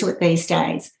just used to it these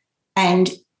days. And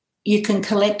you can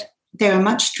there are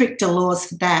much stricter laws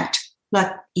for that.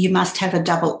 Like you must have a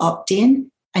double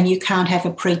opt-in and you can't have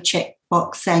a pre-check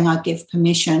box saying I give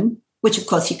permission, which of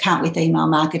course you can't with email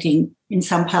marketing in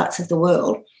some parts of the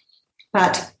world.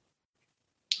 But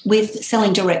with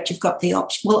selling direct, you've got the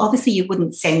option. Well, obviously you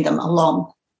wouldn't send them a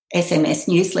long SMS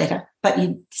newsletter, but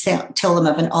you tell them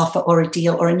of an offer or a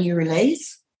deal or a new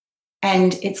release,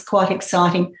 and it's quite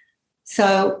exciting.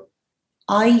 So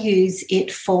I use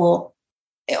it for,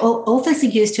 authors are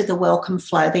used to the welcome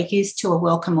flow. They're used to a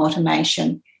welcome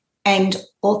automation, and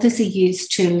authors are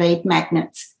used to lead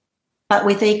magnets. But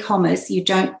with e-commerce, you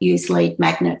don't use lead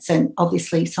magnets and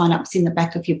obviously sign-ups in the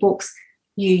back of your books.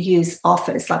 You use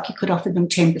offers, like you could offer them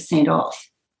 10% off.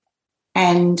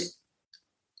 And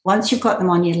once you've got them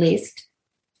on your list,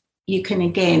 you can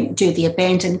again do the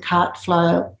abandoned cart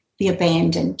flow, the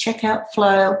abandoned checkout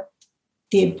flow,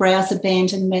 the browse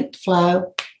abandonment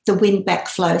flow, the win back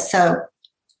flow. So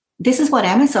this is what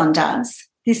Amazon does.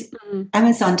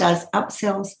 Amazon does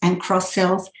upsells and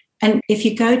cross-sells. And if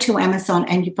you go to Amazon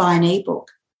and you buy an ebook,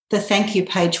 the thank you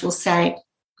page will say,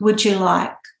 would you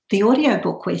like the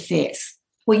audiobook with this?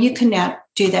 Well, you can now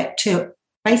do that to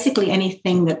basically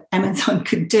anything that Amazon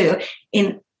could do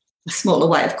in a smaller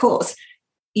way, of course,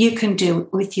 you can do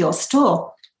with your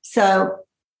store. So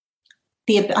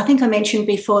I think I mentioned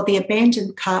before, the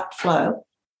abandoned cart flow,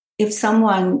 if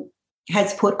someone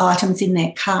has put items in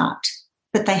their cart,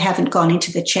 but they haven't gone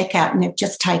into the checkout and they've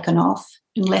just taken off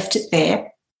and left it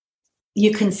there,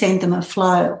 you can send them a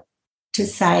flow to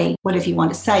say whatever you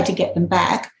want to say to get them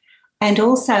back. And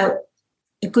also,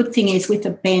 the good thing is with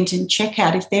abandoned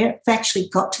checkout, if they've actually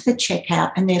got to the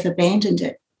checkout and they've abandoned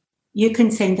it, you can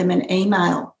send them an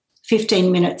email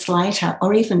 15 minutes later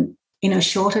or even in a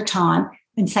shorter time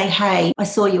and say, hey, I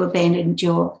saw you abandoned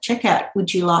your checkout.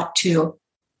 Would you like to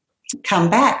come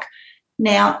back?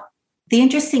 Now, the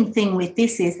interesting thing with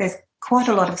this is there's quite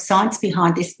a lot of science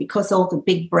behind this because all the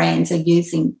big brands are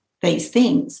using these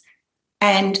things.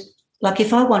 And like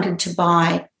if I wanted to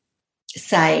buy,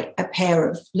 say, a pair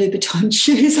of Louboutin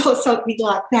shoes or something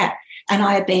like that, and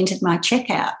I abandoned my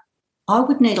checkout, I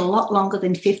would need a lot longer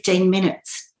than 15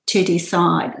 minutes to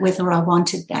decide whether I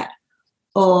wanted that.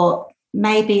 Or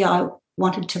maybe I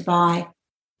wanted to buy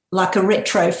like a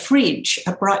retro fridge,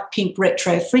 a bright pink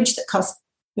retro fridge that costs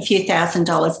a few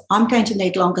 $1,000s. I'm going to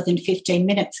need longer than 15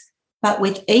 minutes. But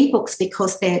with ebooks,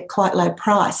 because they're quite low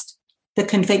priced, the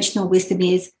conventional wisdom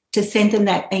is to send them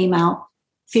that email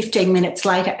 15 minutes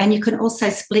later, and you can also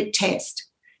split test.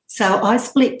 So I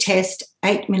split test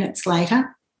 8 minutes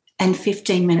later and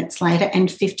 15 minutes later,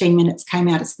 and 15 minutes came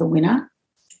out as the winner.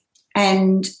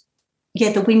 And,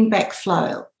 yeah, the win-back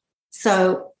flow.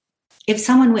 So if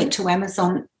someone went to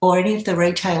Amazon or any of the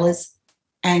retailers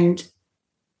and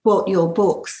bought your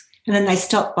books and then they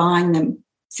stopped buying them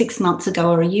 6 months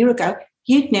ago or a year ago,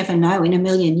 you'd never know in a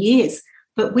million years.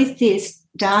 But with this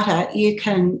data, you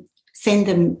can send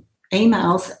them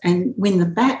emails and win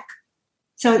them back.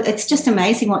 So it's just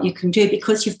amazing what you can do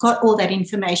because you've got all that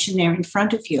information there in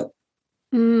front of you.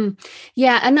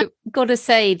 Yeah, and I've got to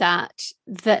say that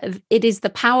it is the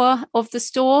power of the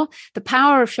store. The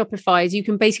power of Shopify is you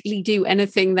can basically do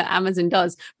anything that Amazon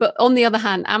does. But on the other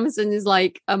hand, Amazon is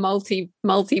like a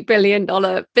multi-billion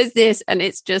dollar business, and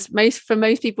it's just for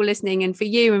most people listening, and for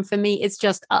you and for me, it's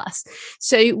just us.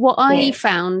 So what I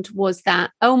found was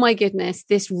that, oh my goodness,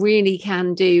 this really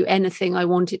can do anything I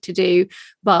want it to do,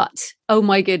 but oh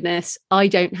my goodness, I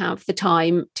don't have the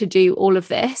time to do all of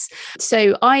this.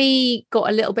 So I got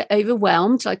a little bit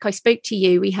overwhelmed. Like I spoke to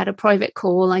you, we had a private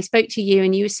call. I spoke to you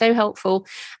and you were so helpful.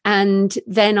 And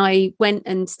then I went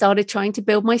and started trying to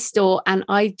build my store, and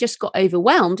I just got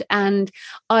overwhelmed. And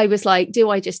I was like, do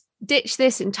I just ditch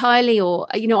this entirely? Or,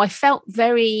 I felt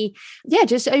very,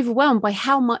 just overwhelmed by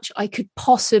how much I could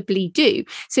possibly do.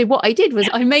 So what I did was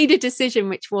I made a decision,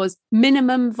 which was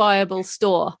minimum viable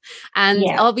store. And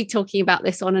I'll be talking about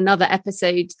this on another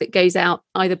episode that goes out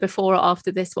either before or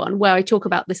after this one, where I talk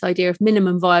about this idea of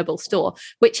minimum viable store,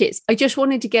 which is I just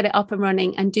wanted to get it up and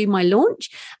running and do my launch.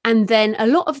 And then a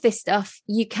lot of this stuff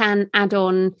you can add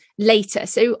on later.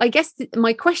 So I guess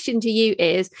my question to you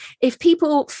is, if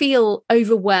people feel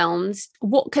overwhelmed,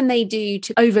 what can they do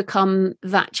to overcome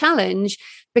that challenge?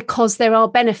 Because there are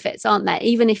benefits, aren't there,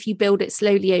 even if you build it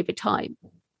slowly over time?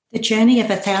 The journey of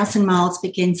 1,000 miles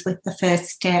begins with the first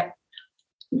step.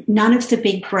 None of the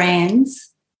big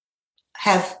brands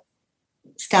have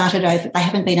started over, they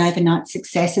haven't been overnight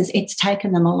successes. It's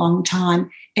taken them a long time.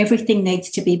 Everything needs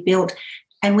to be built.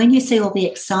 And when you see all the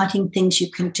exciting things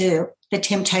you can do, the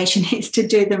temptation is to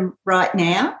do them right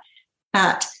now.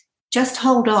 But just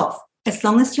hold off. As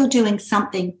long as you're doing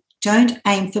something, don't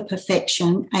aim for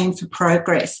perfection, aim for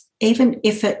progress. Even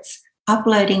if it's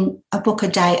uploading a book a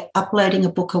day, uploading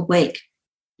a book a week.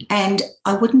 And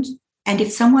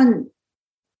if someone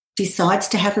decides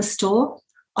to have a store,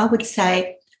 I would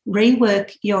say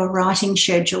rework your writing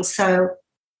schedule. So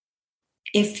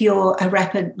if you're a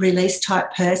rapid release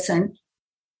type person,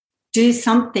 do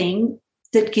something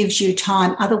that gives you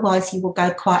time. Otherwise, you will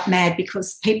go quite mad,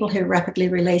 because people who rapidly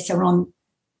release are on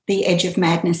the edge of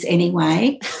madness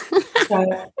anyway. So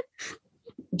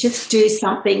just do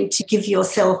something to give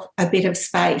yourself a bit of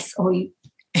space, or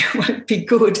it won't be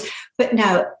good. But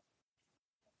no,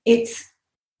 you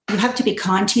have to be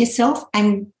kind to yourself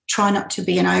and try not to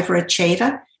be an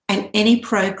overachiever. And any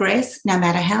progress, no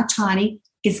matter how tiny,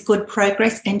 is good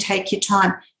progress, and take your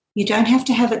time. You don't have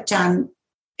to have it done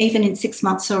even in 6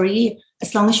 months or a year,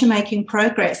 as long as you're making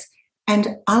progress.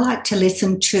 And I like to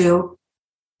listen to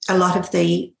a lot of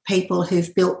the people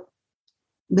who've built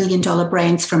 $1 million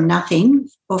brands from nothing,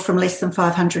 or from less than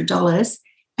 $500.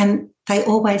 And they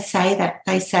always say that.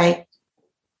 They say,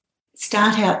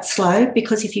 start out slow,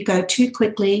 because if you go too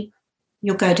quickly,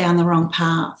 you'll go down the wrong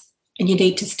path. And you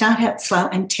need to start out slow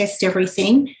and test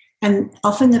everything. And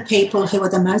often the people who are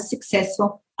the most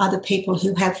successful are the people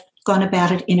who have gone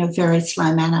about it in a very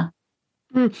slow manner.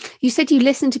 You said you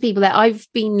listen to people there. I've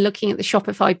been looking at the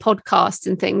Shopify podcasts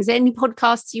and things. Any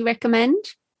podcasts you recommend?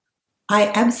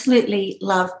 I absolutely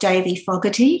love Davey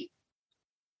Fogarty,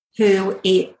 who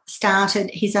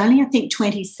he's only, I think,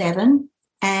 27,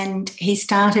 and he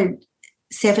started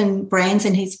 7 brands,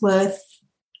 and he's worth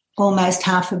almost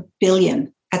 $500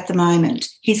 million at the moment.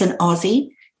 He's an Aussie.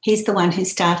 He's the one who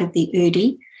started the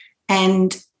Udi,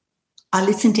 and I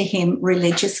listen to him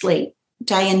religiously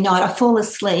day and night. I fall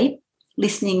asleep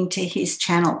listening to his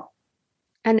channel.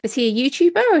 And is he a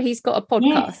YouTuber, or he's got a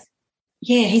podcast?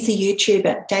 Yeah, he's a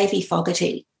YouTuber, Davey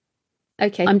Fogarty.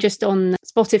 Okay, I'm just on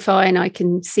Spotify and I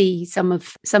can see some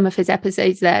of his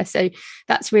episodes there. So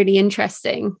that's really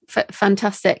interesting.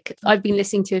 Fantastic. I've been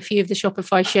listening to a few of the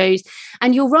Shopify shows,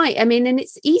 and you're right. I mean, and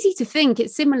it's easy to think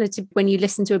it's similar to when you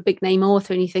listen to a big name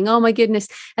author and you think, oh my goodness,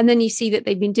 and then you see that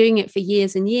they've been doing it for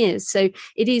years and years. So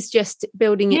it is just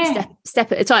building it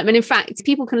step at a time. And in fact,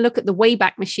 people can look at the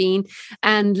Wayback Machine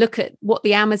and look at what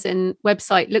the Amazon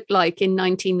website looked like in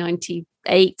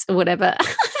 1998 or whatever.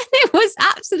 It was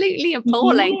absolutely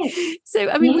appalling. Yes. So,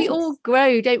 I mean, we all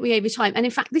grow, don't we, over time? And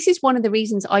in fact, this is one of the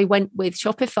reasons I went with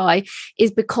Shopify,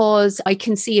 is because I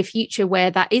can see a future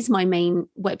where that is my main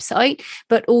website,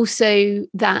 but also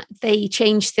that they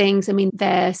change things. I mean,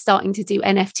 they're starting to do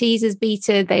NFTs as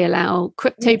beta. They allow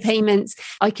crypto payments.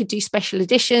 I could do special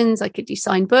editions. I could do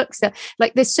signed books.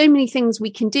 Like, there's so many things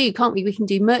we can do, can't we? We can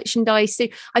do merchandise. So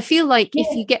I feel like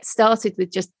if you get started with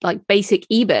just like basic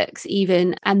ebooks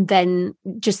even, and then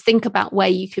just think about where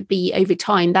you could be over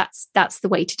time, that's the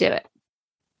way to do it.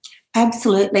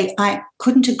 Absolutely. I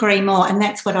couldn't agree more. And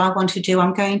that's what I want to do.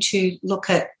 I'm going to look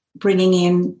at bringing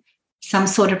in some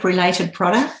sort of related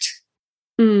product,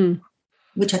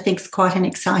 which I think is quite an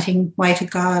exciting way to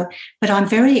go. But I'm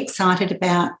very excited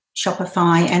about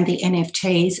Shopify and the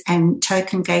NFTs and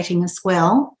token gating as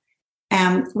well,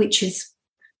 which is,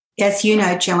 as you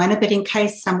know, Joanna, but in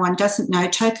case someone doesn't know,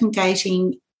 token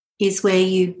gating is where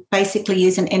you basically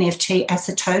use an NFT as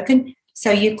a token.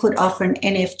 So you could offer an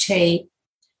NFT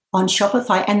on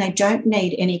Shopify and they don't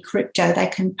need any crypto. They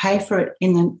can pay for it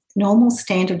in the normal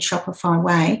standard Shopify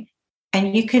way.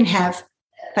 And you could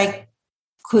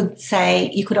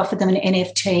offer them an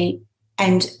NFT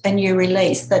and a new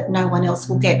release that no one else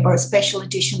will get, or a special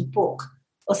edition book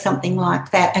or something like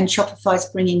that. And Shopify's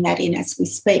bringing that in as we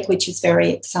speak, which is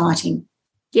very exciting.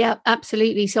 Yeah,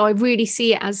 absolutely. So I really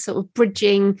see it as sort of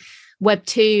bridging Web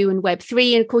 2 and Web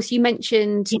 3. And of course, you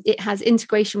mentioned it has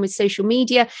integration with social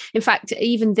media. In fact,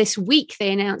 even this week, they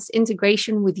announced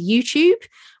integration with YouTube,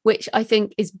 which I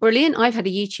think is brilliant. I've had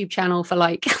a YouTube channel for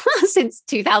since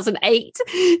 2008.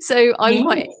 So I'm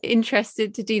quite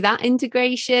interested to do that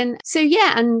integration. So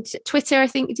and Twitter, I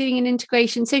think, doing an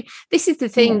integration. So this is the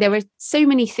thing. There are so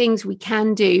many things we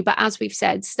can do. But as we've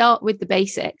said, start with the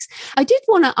basics. I did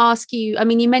want to ask you, I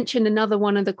mean, you mentioned another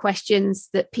one of the questions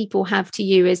that people have to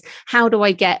you is, how do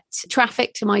I get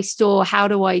traffic to my store? How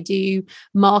do I do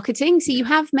marketing? So you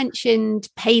have mentioned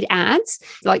paid ads,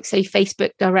 like say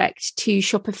Facebook Direct to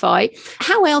Shopify.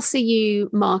 How else are you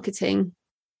marketing?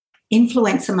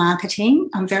 Influencer marketing.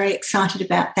 I'm very excited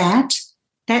about that.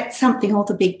 That's something all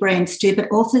the big brands do, but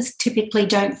authors typically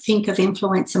don't think of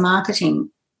influencer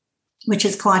marketing, which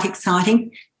is quite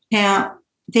exciting. Now,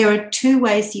 there are 2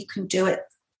 ways you can do it.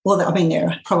 Well, I mean, there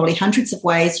are probably hundreds of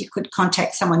ways you could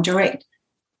contact someone direct,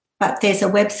 but there's a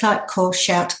website called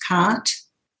Shoutcart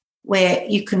where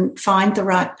you can find the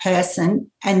right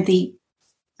person and the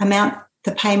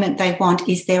payment they want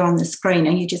is there on the screen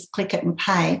and you just click it and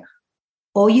pay.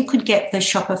 Or you could get the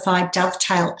Shopify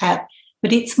Dovetail app,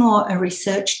 but it's more a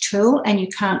research tool and you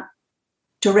can't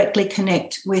directly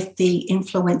connect with the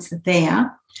influencer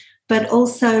there. But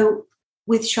also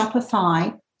with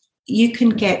Shopify, you can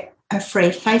get a free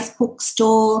Facebook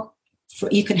store.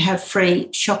 You can have free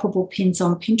shoppable pins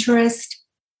on Pinterest.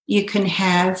 You can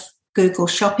have Google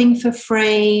Shopping for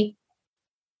free.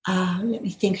 Let me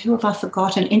think, who have I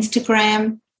forgotten?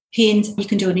 Instagram pins. You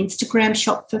can do an Instagram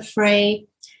shop for free.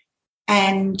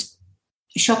 And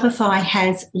Shopify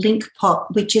has Link Pop,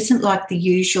 which isn't like the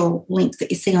usual link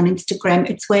that you see on Instagram.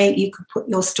 It's where you can put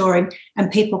your store in and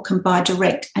people can buy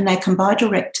direct, and they can buy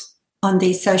direct on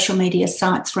these social media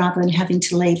sites rather than having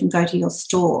to leave and go to your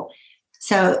store.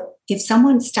 So if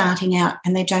someone's starting out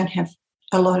and they don't have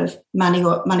a lot of money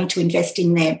or money to invest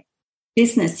in their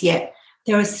business yet,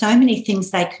 there are so many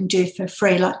things they can do for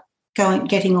free, like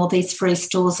getting all these free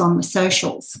stores on the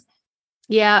socials.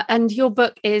 Yeah, and your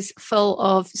book is full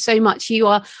of so much. You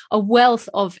are a wealth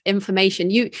of information.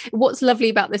 What's lovely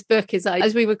about this book is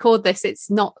as we record this,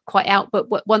 it's not quite out, but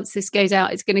once this goes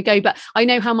out, it's going to go. But I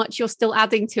know how much you're still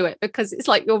adding to it, because it's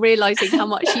like you're realizing how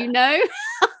much you know.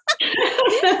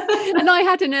 And I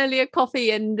had an earlier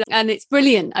coffee and it's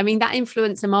brilliant. I mean, that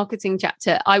influencer marketing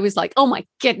chapter, I was like, oh my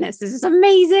goodness, this is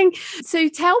amazing. So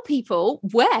tell people,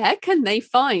 where can they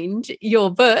find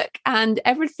your book and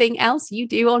everything else you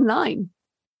do online?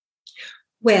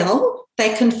 Well,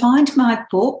 they can find my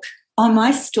book on my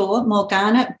store,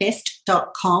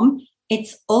 morganabest.com.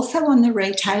 It's also on the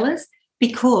retailers,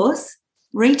 because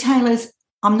retailers,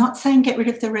 I'm not saying get rid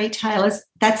of the retailers.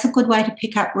 That's a good way to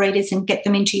pick up readers and get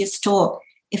them into your store.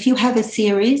 If you have a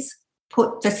series,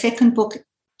 put the second book,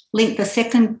 link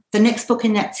the next book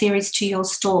in that series to your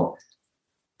store.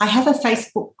 I have a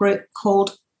Facebook group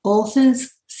called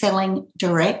Authors Selling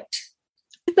Direct.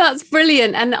 That's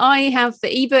brilliant. And I have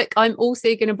the ebook. I'm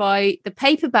also going to buy the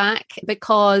paperback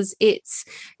because it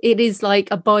is like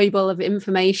a Bible of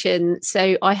information.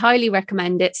 So I highly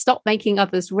recommend it. Stop Making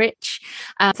Others Rich.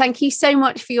 Thank you so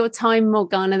much for your time,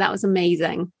 Morgana. That was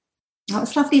amazing. It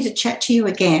was lovely to chat to you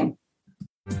again.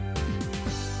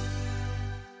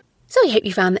 So I hope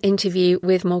you found the interview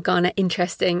with Morgana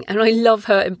interesting, and I love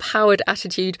her empowered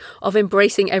attitude of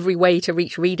embracing every way to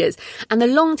reach readers. And the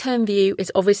long-term view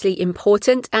is obviously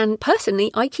important, and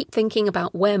personally I keep thinking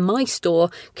about where my store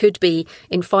could be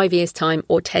in 5 years' time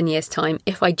or 10 years' time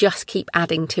if I just keep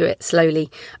adding to it slowly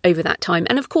over that time.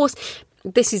 And of course,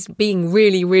 this is being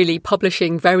really, really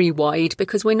publishing very wide,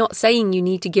 because we're not saying you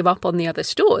need to give up on the other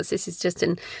stores. This is just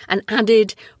an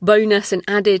added bonus, an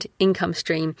added income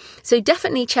stream. So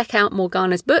definitely check out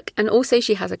Morgana's book. And also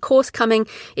she has a course coming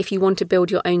if you want to build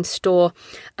your own store.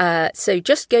 So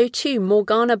just go to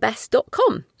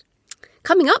morganabest.com.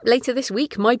 Coming up later this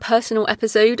week, my personal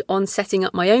episode on setting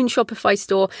up my own Shopify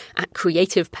store at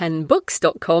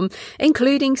creativepenbooks.com,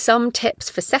 including some tips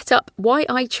for setup, why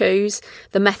I chose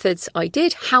the methods I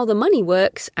did, how the money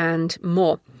works, and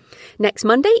more. Next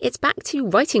Monday, it's back to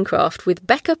Writing Craft with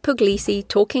Becca Puglisi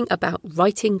talking about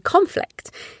writing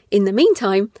conflict. In the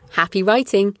meantime, happy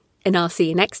writing, and I'll see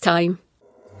you next time.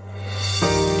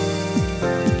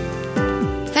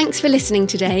 Thanks for listening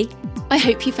today. I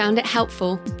hope you found it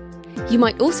helpful. You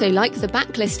might also like the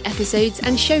backlist episodes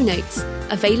and show notes,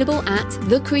 available at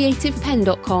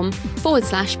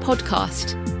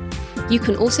thecreativepen.com/podcast. You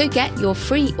can also get your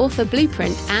free author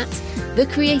blueprint at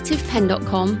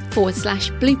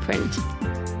thecreativepen.com/blueprint.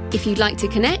 If you'd like to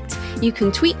connect, you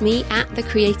can tweet me at The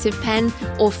Creative Pen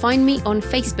or find me on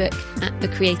Facebook at The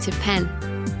Creative Pen.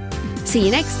 See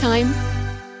you next time.